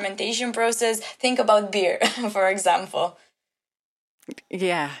is a fermentation process. Think about beer, for example.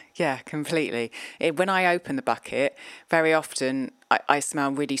 Yeah, completely. When I open the bucket, very often I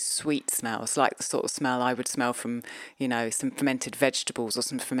smell really sweet smells, like the sort of smell I would smell from, some fermented vegetables or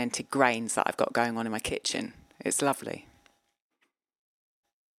some fermented grains that I've got going on in my kitchen. It's lovely.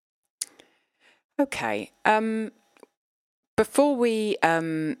 Okay. Before we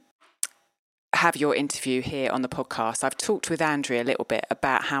have your interview here on the podcast, I've talked with Andrea a little bit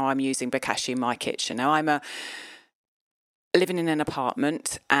about how I'm using bokashi in my kitchen. Now, I'm living in an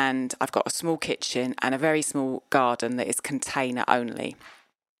apartment, and I've got a small kitchen and a very small garden that is container only.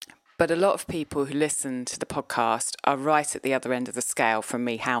 But a lot of people who listen to the podcast are right at the other end of the scale from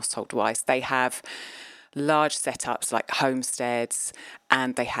me household-wise. They have large setups like homesteads,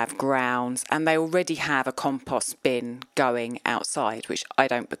 and they have grounds, and they already have a compost bin going outside, which I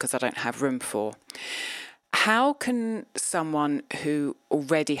don't, because I don't have room for. How can someone who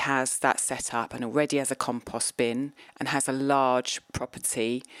already has that set up and already has a compost bin and has a large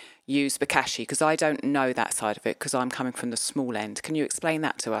property use bokashi? Because I don't know that side of it, because I'm coming from the small end. Can you explain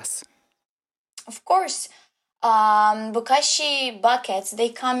that to us? Of course. Bokashi buckets, they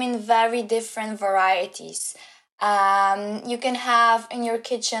come in very different varieties. You can have in your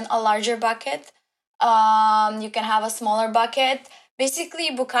kitchen a larger bucket. You can have a smaller bucket. Basically,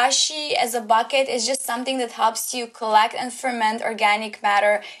 bokashi as a bucket is just something that helps you collect and ferment organic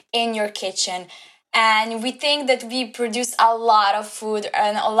matter in your kitchen. And we think that we produce a lot of food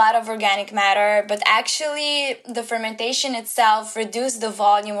and a lot of organic matter, but actually the fermentation itself reduces the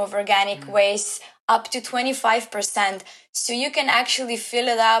volume of organic waste up to 25%. So you can actually fill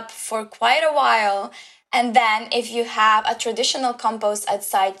it up for quite a while. And then if you have a traditional compost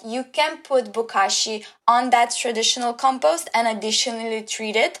outside, you can put bokashi on that traditional compost and additionally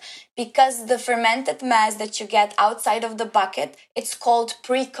treat it, because the fermented mass that you get outside of the bucket, it's called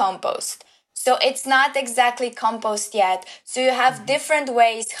pre-compost. So it's not exactly compost yet. So you have different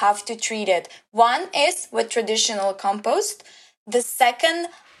ways how to treat it. One is with traditional compost. The second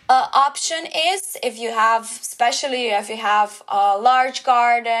option is especially if you have a large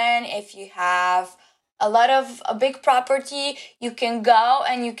garden, if you have a big property, you can go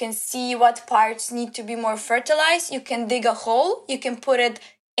and you can see what parts need to be more fertilized. You can dig a hole, you can put it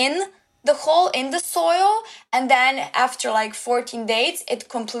in the hole in the soil, and then after like 14 days it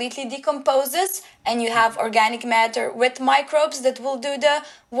completely decomposes and you have organic matter with microbes that will do the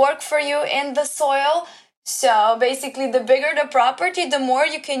work for you in the soil. So basically, the bigger the property, the more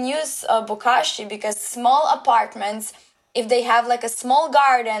you can use bokashi, because small apartments, if they have like a small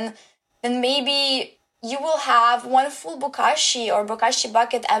garden, then maybe you will have one full bokashi or bokashi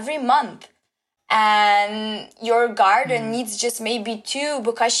bucket every month. And your garden needs just maybe 2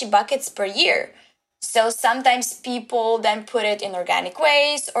 bokashi buckets per year. So sometimes people then put it in organic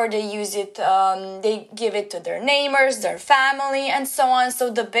waste, or they use it, they give it to their neighbors, their family, and so on. So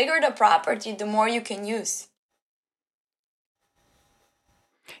the bigger the property, the more you can use.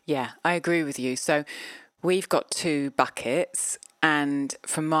 Yeah, I agree with you. So we've got 2 buckets, and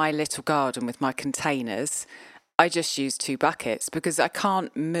for my little garden with my containers, I just use 2 buckets because I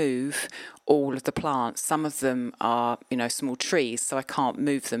can't move all of the plants. Some of them are, small trees, so I can't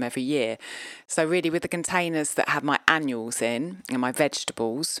move them every year. So really, with the containers that have my annuals in and my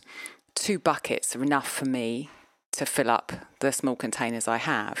vegetables, 2 buckets are enough for me to fill up the small containers I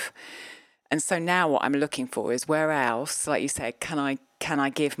have. And so now what I'm looking for is, where else, like you said, can I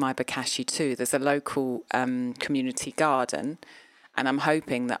give my bokashi to? There's a local community garden, and I'm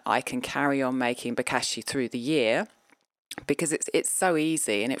hoping that I can carry on making bokashi through the year, because it's so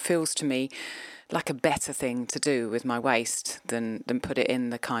easy, and it feels to me like a better thing to do with my waste than put it in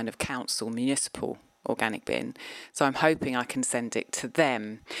the kind of council municipal organic bin. So I'm hoping I can send it to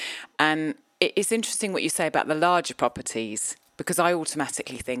them. And it's interesting what you say about the larger properties, because I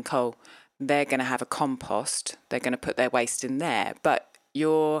automatically think, they're going to have a compost, they're going to put their waste in there. But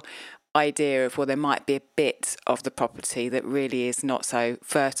your idea of, there might be a bit of the property that really is not so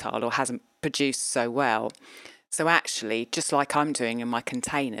fertile or hasn't produced so well. So actually, just like I'm doing in my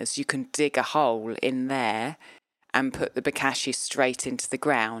containers, you can dig a hole in there and put the bokashi straight into the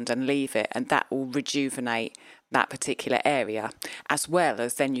ground and leave it, and that will rejuvenate that particular area, as well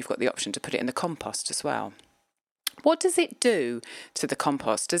as then you've got the option to put it in the compost as well. What does it do to the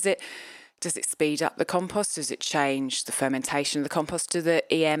compost? Does it speed up the compost? Does it change the fermentation of the compost? Do the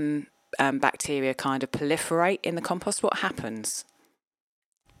EM bacteria kind of proliferate in the compost? What happens?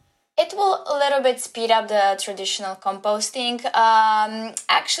 It will a little bit speed up the traditional composting.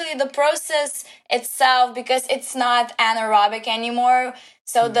 Actually, the process itself, because it's not anaerobic anymore,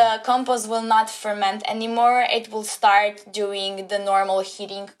 so the compost will not ferment anymore. It will start doing the normal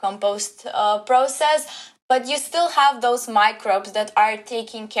heating compost process, but you still have those microbes that are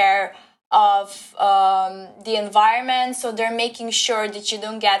taking care of the environment, so they're making sure that you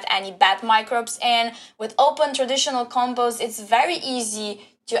don't get any bad microbes in. With open traditional compost, it's very easy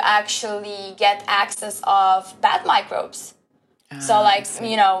to actually get access of bad microbes. So like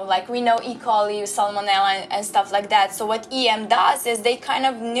we know E. coli, salmonella, and stuff like that. So what EM does is they kind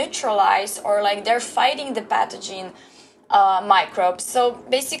of neutralize, or like they're fighting the pathogen microbes. So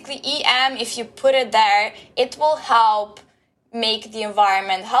basically EM, if you put it there, it will help make the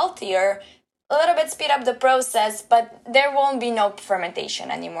environment healthier, a little bit speed up the process, but there won't be no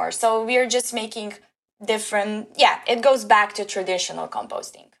fermentation anymore. So we're just making different, it goes back to traditional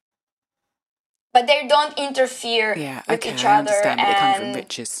composting. But they don't interfere with each I other. Understand, and they kind of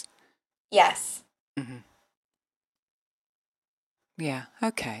enriches. Yes. Mm-hmm. Yeah,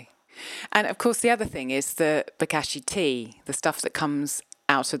 okay. And of course, the other thing is the bokashi tea, the stuff that comes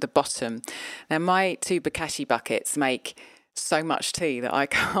out of the bottom. Now, my 2 bokashi buckets make so much tea that I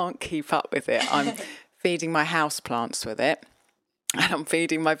can't keep up with it. I'm feeding my house plants with it, and I'm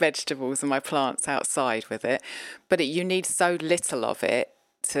feeding my vegetables and my plants outside with it. But you need so little of it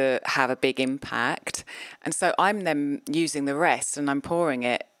to have a big impact. And so I'm then using the rest, and I'm pouring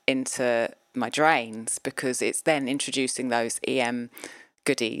it into my drains, because it's then introducing those EM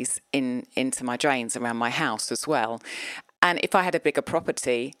goodies into my drains around my house as well. And if I had a bigger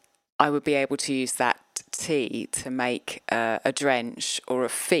property, I would be able to use that tea to make a drench or a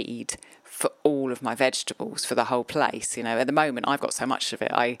feed for all of my vegetables for the whole place. At the moment I've got so much of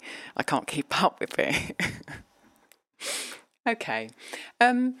it, I can't keep up with it. Okay.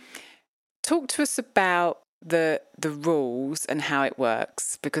 Talk to us about the rules and how it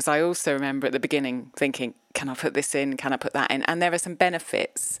works, because I also remember at the beginning thinking, can I put this in? Can I put that in? And there are some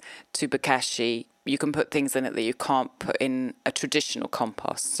benefits to bokashi. You can put things in it that you can't put in a traditional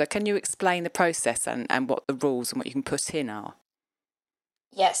compost. So can you explain the process and what the rules and what you can put in are?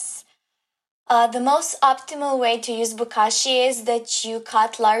 Yes. The most optimal way to use bokashi is that you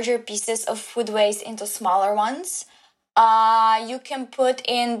cut larger pieces of food waste into smaller ones. You can put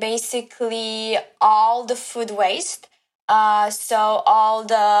in basically all the food waste.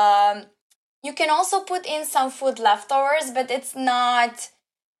 You can also put in some food leftovers, but it's not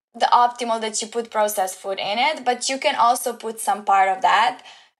the optimal that you put processed food in it, but you can also put some part of that.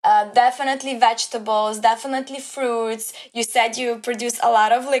 Definitely vegetables, definitely fruits. You said you produce a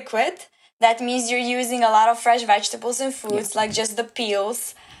lot of liquid. That means you're using a lot of fresh vegetables and fruits, like just the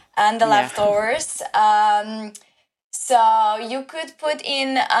peels and the leftovers. So you could put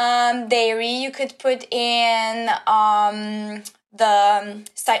in dairy, you could put in the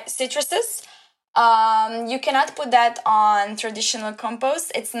citruses. You cannot put that on traditional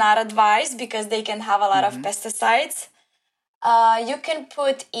compost. It's not advised because they can have a lot of pesticides. You can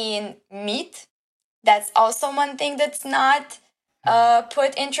put in meat. That's also one thing that's not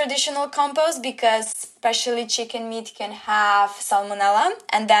put in traditional compost, because especially chicken meat can have salmonella,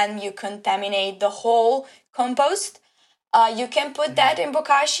 and then you contaminate the whole compost. You can put that in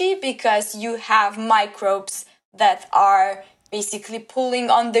bokashi because you have microbes that are basically pulling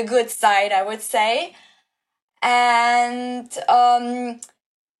on the good side, I would say. And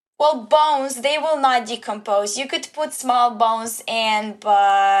bones, they will not decompose. You could put small bones in,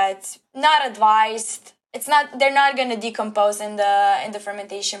 but not advised. They're not going to decompose in the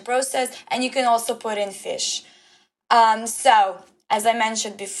fermentation process. And you can also put in fish. So as I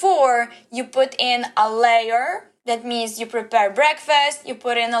mentioned before, you put in a layer. That means you prepare breakfast, you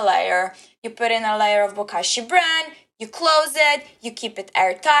put in a layer. You put in a layer of bokashi bran, you close it, you keep it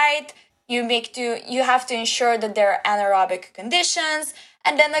airtight. You have to ensure that there are anaerobic conditions.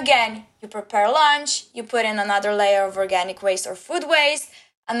 And then again, you prepare lunch, you put in another layer of organic waste or food waste,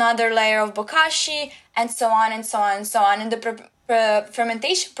 another layer of bokashi, and so on and so on and so on. And the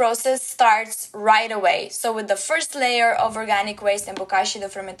fermentation process starts right away. So with the first layer of organic waste and bokashi, the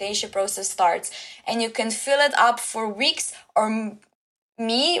fermentation process starts. And you can fill it up for weeks, or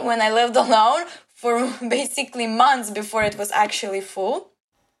me, when I lived alone, for basically months before it was actually full.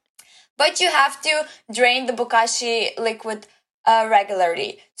 But you have to drain the bokashi liquid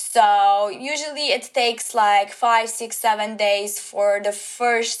regularly. So usually it takes like 5, 6, 7 days for the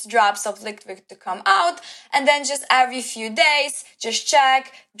first drops of liquid to come out, and then just every few days just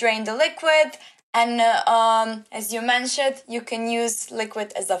check, drain the liquid. And as you mentioned, you can use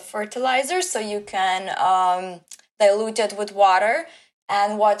liquid as a fertilizer, so you can dilute it with water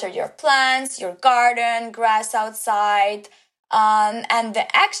and water your plants, your garden, grass outside, and the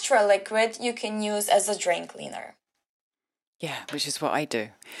extra liquid you can use as a drain cleaner. Yeah, which is what I do.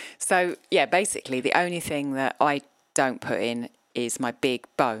 So, yeah, basically the only thing that I don't put in is my big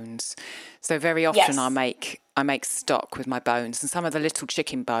bones. So very often I make stock with my bones, and some of the little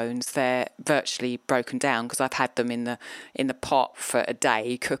chicken bones, they're virtually broken down because I've had them in the pot for a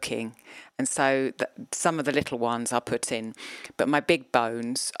day cooking. And so some of the little ones I put in, but my big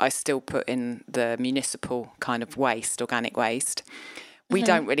bones I still put in the municipal kind of waste, organic waste. We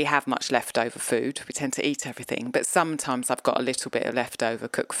don't really have much leftover food. We tend to eat everything. But sometimes I've got a little bit of leftover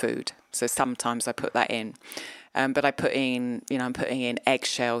cooked food. So sometimes I put that in. But I put in, I'm putting in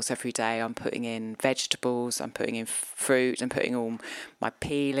eggshells every day. I'm putting in vegetables. I'm putting in fruit. I'm putting all my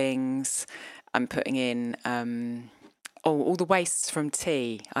peelings. I'm putting in all the wastes from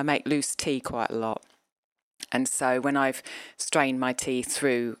tea. I make loose tea quite a lot. And so when I've strained my tea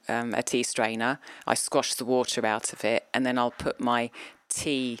through a tea strainer, I squash the water out of it, and then I'll put my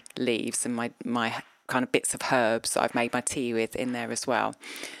tea leaves and my kind of bits of herbs that I've made my tea with in there as well.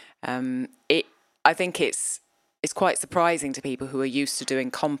 I think it's quite surprising to people who are used to doing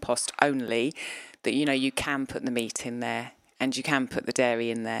compost only that, you can put the meat in there and you can put the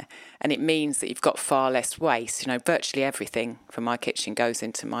dairy in there. And it means that you've got far less waste. Virtually everything from my kitchen goes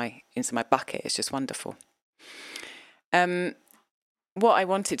into my bucket. It's just wonderful. What I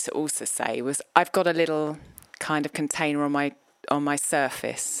wanted to also say was I've got a little kind of container on my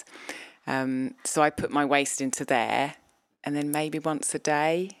surface. So I put my waste into there, and then maybe once a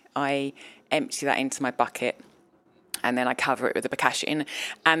day I empty that into my bucket, and then I cover it with the bokashi.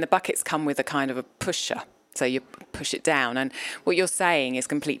 And the buckets come with a kind of a pusher. So you push it down, and what you're saying is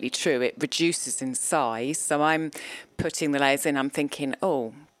completely true. It reduces in size. So I'm putting the layers in. I'm thinking,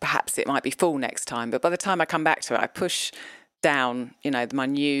 perhaps it might be full next time. But by the time I come back to it, I push down, my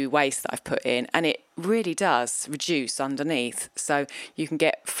new waste that I've put in, and it really does reduce underneath. So you can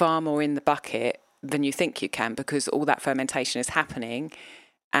get far more in the bucket than you think you can, because all that fermentation is happening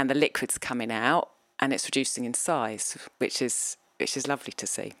and the liquid's coming out and it's reducing in size, which is lovely to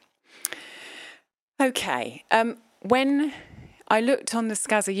see. Okay, when I looked on the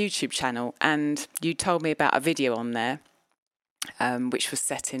Skaza YouTube channel, and you told me about a video on there, which was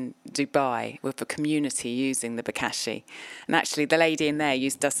set in Dubai with a community using the bokashi. And actually the lady in there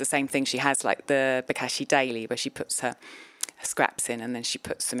does the same thing. She has like the bokashi daily, where she puts her scraps in and then she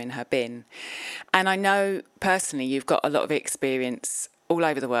puts them in her bin. And I know personally you've got a lot of experience all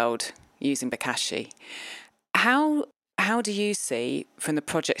over the world using bokashi. How do you see, from the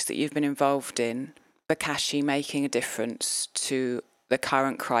projects that you've been involved in, bokashi making a difference to the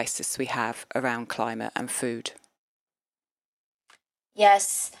current crisis we have around climate and food?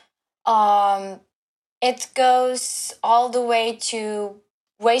 Yes. It goes all the way to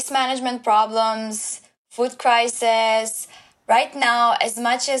waste management problems, food crisis. Right now, as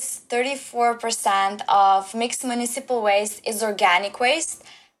much as 34% of mixed municipal waste is organic waste,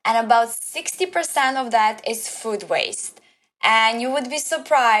 and about 60% of that is food waste. And you would be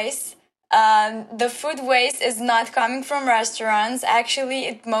surprised, the food waste is not coming from restaurants. Actually,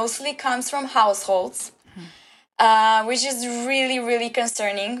 it mostly comes from households. Which is really, really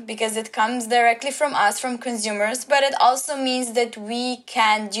concerning because it comes directly from us, from consumers, but it also means that we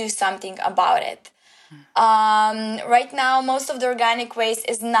can do something about it. Right now, most of the organic waste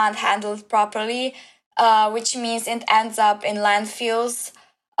is not handled properly, which means it ends up in landfills.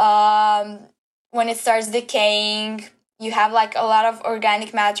 When it starts decaying, you have like a lot of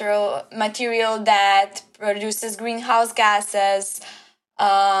organic material that produces greenhouse gases,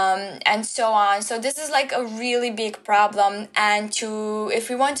 and so on. So this is like a really big problem. And if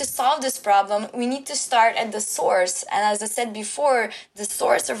we want to solve this problem, we need to start at the source. And as I said before, the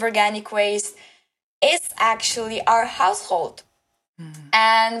source of organic waste is actually our household. Mm-hmm.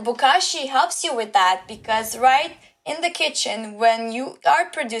 And bokashi helps you with that because right in the kitchen, when you are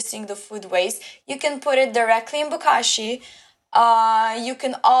producing the food waste, you can put it directly in bokashi. You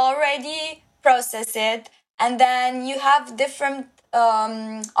can already process it, and then you have different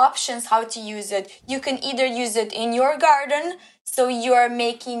options how to use it. You can either use it in your garden, so you are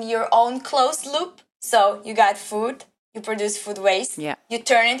making your own closed loop. So you got food, you produce food waste, you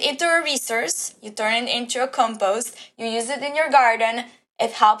turn it into a resource, you turn it into a compost, you use it in your garden,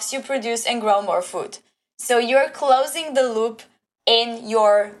 it helps you produce and grow more food. So you're closing the loop in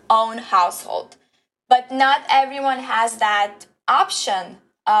your own household. But not everyone has that option.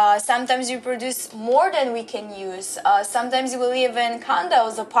 Sometimes we produce more than we can use. Sometimes we live in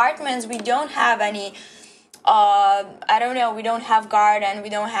condos, apartments. We don't have any, we don't have garden. We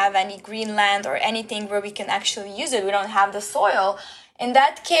don't have any green land or anything where we can actually use it. We don't have the soil. In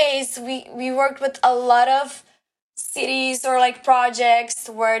that case, we worked with a lot of cities or like projects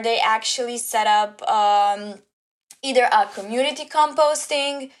where they actually set up either a community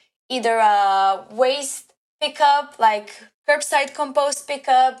composting, either a waste pickup, like curbside compost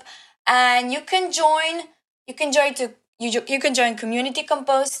pickup, and you can join community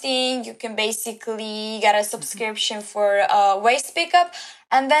composting. You can basically get a subscription for waste pickup,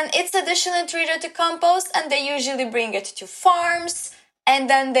 and then it's additionally treated to compost, and they usually bring it to farms, and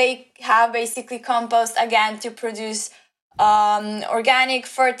then they have basically compost again to produce organic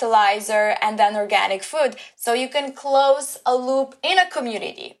fertilizer and then organic food. So you can close a loop in a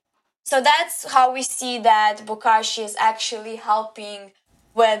community. So that's how we see that bokashi is actually helping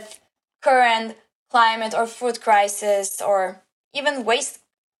with current climate or food crisis or even waste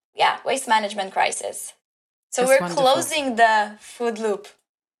management crisis. So that's wonderful. Closing the food loop.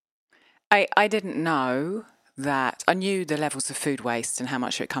 I didn't know that. I knew the levels of food waste and how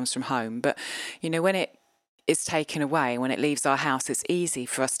much of it comes from home. But, when it is taken away, when it leaves our house, it's easy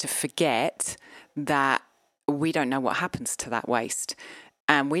for us to forget that we don't know what happens to that waste.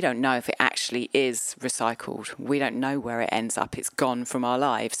 And we don't know if it actually is recycled. We don't know where it ends up. It's gone from our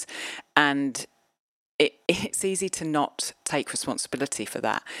lives. And it's easy to not take responsibility for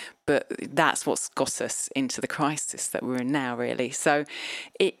that. But that's what's got us into the crisis that we're in now, really. So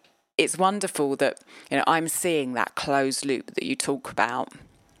it's wonderful that, I'm seeing that closed loop that you talk about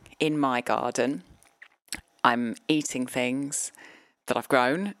in my garden. I'm eating things that I've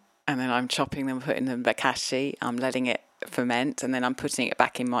grown, and then I'm chopping them, putting them in bokashi. I'm letting it ferment, and then I'm putting it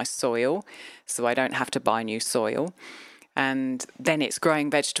back in my soil so I don't have to buy new soil. And then it's growing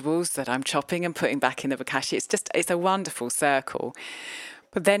vegetables that I'm chopping and putting back in the bokashi. It's a wonderful circle.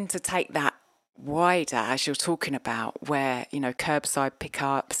 But then to take that wider, as you're talking about, where, curbside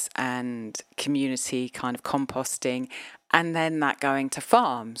pickups and community kind of composting, and then that going to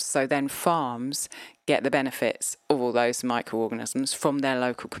farms. So then farms get the benefits of all those microorganisms from their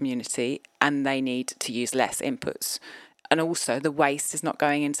local community, and they need to use less inputs. And also the waste is not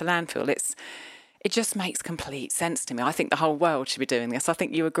going into landfill. It just makes complete sense to me. I think the whole world should be doing this. I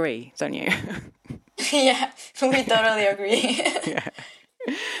think you agree, don't you? Yeah, we totally agree. Yeah.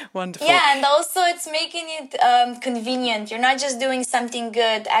 Wonderful. Yeah, and also it's making it convenient. You're not just doing something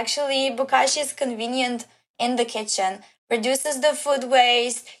good. Actually, bokashi is convenient in the kitchen. Reduces the food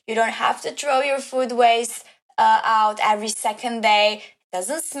waste. You don't have to throw your food waste out every second day. It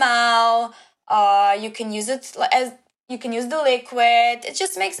doesn't smell. You can use it as You can use the liquid. It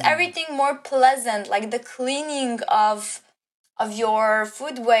just makes everything more pleasant. Like the cleaning of your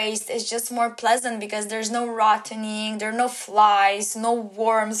food waste is just more pleasant because there's no rotting, there are no flies, no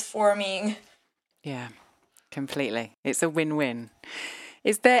worms forming. Yeah, completely. It's a win-win.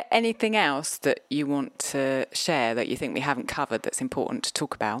 Is there anything else that you want to share that you think we haven't covered that's important to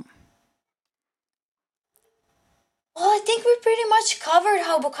talk about? Well, I think we pretty much covered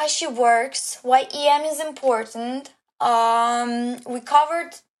how bokashi works, why EM is important. We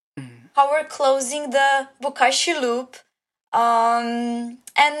covered how we're closing the bokashi loop. And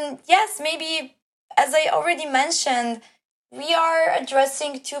yes, maybe, as I already mentioned, we are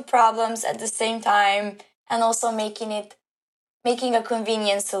addressing two problems at the same time and also making a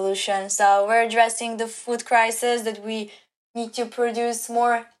convenient solution. So we're addressing the food crisis that we need to produce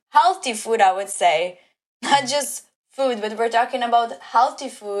more healthy food, I would say. Not just food, but we're talking about healthy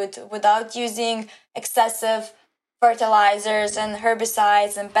food without using excessive fertilizers and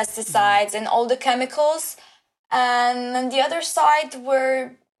herbicides and pesticides and all the chemicals. And on the other side,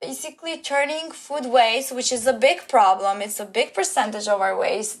 we're basically turning food waste, which is a big problem, it's a big percentage of our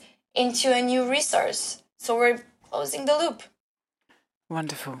waste, into a new resource. So we're closing the loop.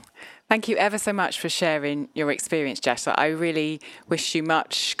 Wonderful. Thank you ever so much for sharing your experience, Jess. I really wish you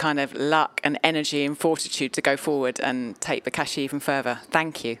much kind of luck and energy and fortitude to go forward and take bokashi even further.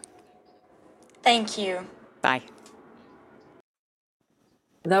 Thank you. Thank you. Bye.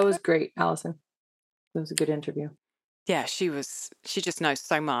 That was great, Alison. It was a good interview. Yeah, she just knows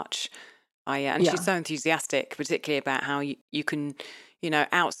so much. She's so enthusiastic, particularly about how you can,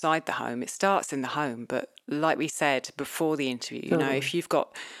 outside the home, it starts in the home. But like we said before the interview, if you've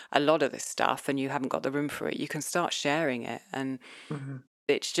got a lot of this stuff and you haven't got the room for it, you can start sharing it. And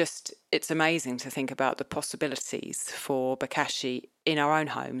it's amazing to think about the possibilities for bokashi in our own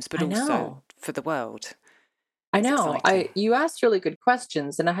homes, but also for the world. I know. You asked really good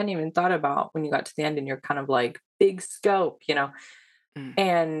questions, and I hadn't even thought about when you got to the end and you're kind of like big scope,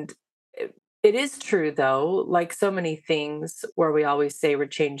 And it is true, though, like so many things where we always say we're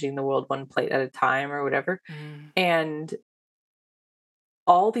changing the world one plate at a time or whatever. And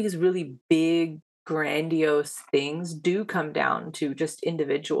all these really big, grandiose things do come down to just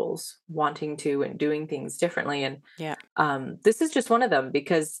individuals wanting to and doing things differently. And this is just one of them,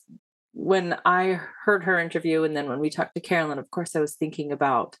 because when I heard her interview and then when we talked to Carolyn, of course, I was thinking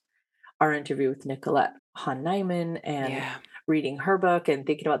about our interview with Nicolette Hahn-Nyman and reading her book and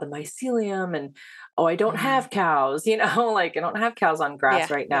thinking about the mycelium and, I don't have cows, like I don't have cows on grass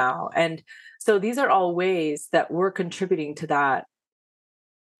right now. And so these are all ways that we're contributing to that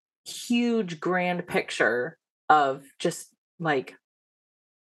huge grand picture of just like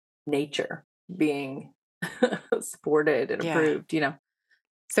nature being supported and improved,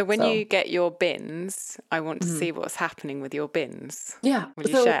 So when you get your bins, I want to see what's happening with your bins. Yeah. Will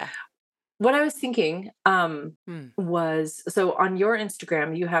you share? What I was thinking was, so on your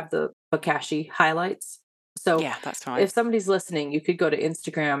Instagram, you have the bokashi highlights. So yeah, that's right. If somebody's listening, you could go to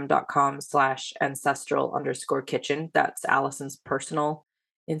Instagram.com/ancestral_kitchen. That's Alison's personal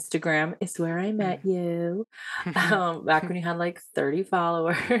Instagram. It's where I met you. Back when you had like 30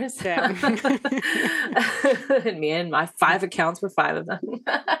 followers. Yeah. And me and my 5 accounts were 5 of them.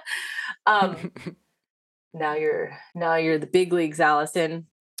 Now you're the big leagues, Alison.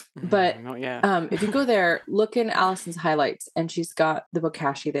 But not yet. If you go there, look in Alison's highlights, and she's got the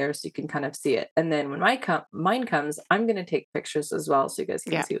bokashi there, so you can kind of see it. And then when mine comes, I'm going to take pictures as well, so you guys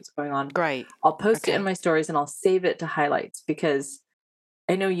can see what's going on. Great. I'll post it in my stories, and I'll save it to highlights, because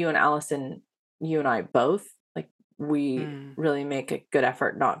I know you and Alison, you and I both, like, we really make a good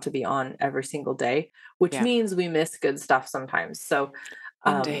effort not to be on every single day, which means we miss good stuff sometimes. So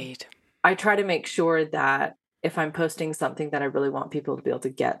indeed, I try to make sure that if I'm posting something that I really want people to be able to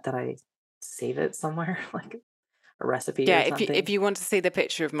get, that I save it somewhere, like a recipe or something. If you want to see the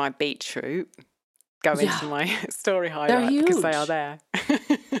picture of my beetroot, go into my story highlight, because they are there.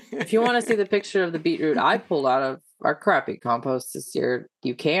 If you want to see the picture of the beetroot I pulled out of our crappy compost this year,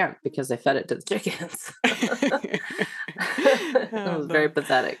 you can't, because I fed it to the chickens. It was very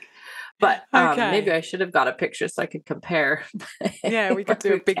pathetic. But maybe I should have got a picture so I could compare. Yeah, we could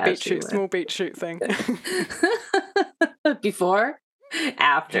do a big beetroot, small beetroot thing. Before,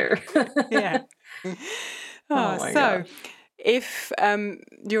 after. Yeah. God. If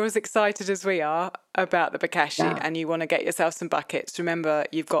you're as excited as we are about the bokashi and you want to get yourself some buckets, remember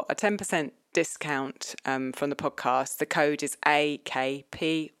you've got a 10% discount from the podcast. The code is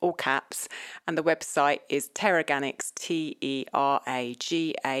AKP, all caps, and the website is Teraganix,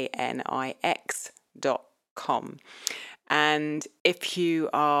 TERAGANIX.com. And if you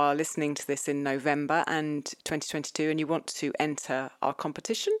are listening to this in November and 2022 and you want to enter our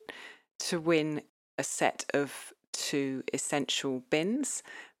competition to win a set of 2 essential bins,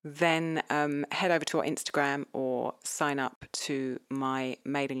 then head over to our Instagram or sign up to my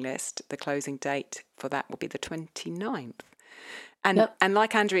mailing list. The closing date for that will be the 29th. And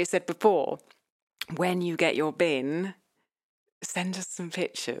like Andrea said before, when you get your bin, send us some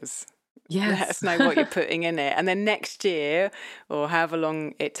pictures. Yes. Let us know what you're putting in it. And then next year, or however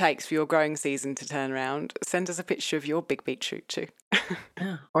long it takes for your growing season to turn around, send us a picture of your big beetroot too.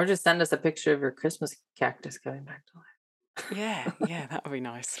 Yeah. Or just send us a picture of your Christmas cactus coming back to life. Yeah, that would be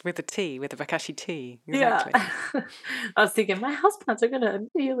nice. With the Bokashi tea. Exactly. Yeah. I was thinking my houseplants are going to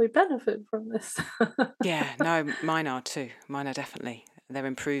immediately benefit from this. Yeah, no, mine are too. Mine are definitely. They're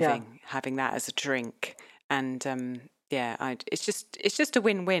improving, having that as a drink. And it's just a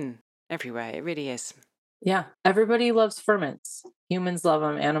win-win everywhere. It really is. Yeah. Everybody loves ferments. Humans love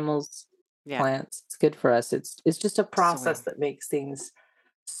them. Animals, plants. It's good for us. It's just a process that makes things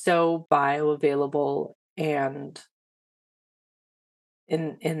so bioavailable and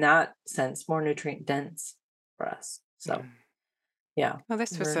in that sense more nutrient dense for us. So yeah. Well,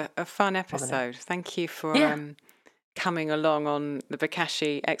 this was a fun episode. Thank you for coming along on the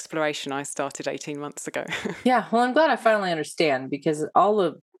Bokashi exploration I started 18 months ago. Yeah, well, I'm glad I finally understand, because all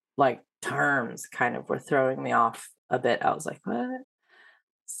the like terms kind of were throwing me off a bit. I was like, what?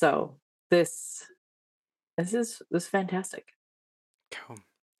 So this is fantastic. Cool.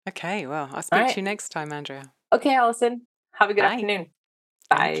 Okay, well, I'll speak to you next time, Andrea. Okay, Allison. Have a good afternoon.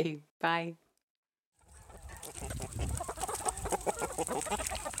 Bye. Thank you. Bye.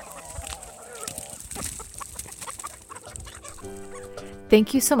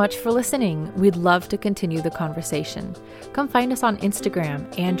 Thank you so much for listening. We'd love to continue the conversation. Come find us on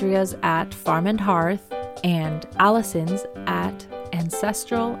Instagram. Andrea's at Farm and Hearth and Allison's at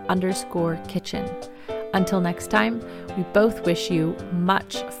ancestral_kitchen. Until next time, we both wish you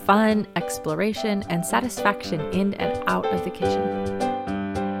much fun, exploration, and satisfaction in and out of the kitchen.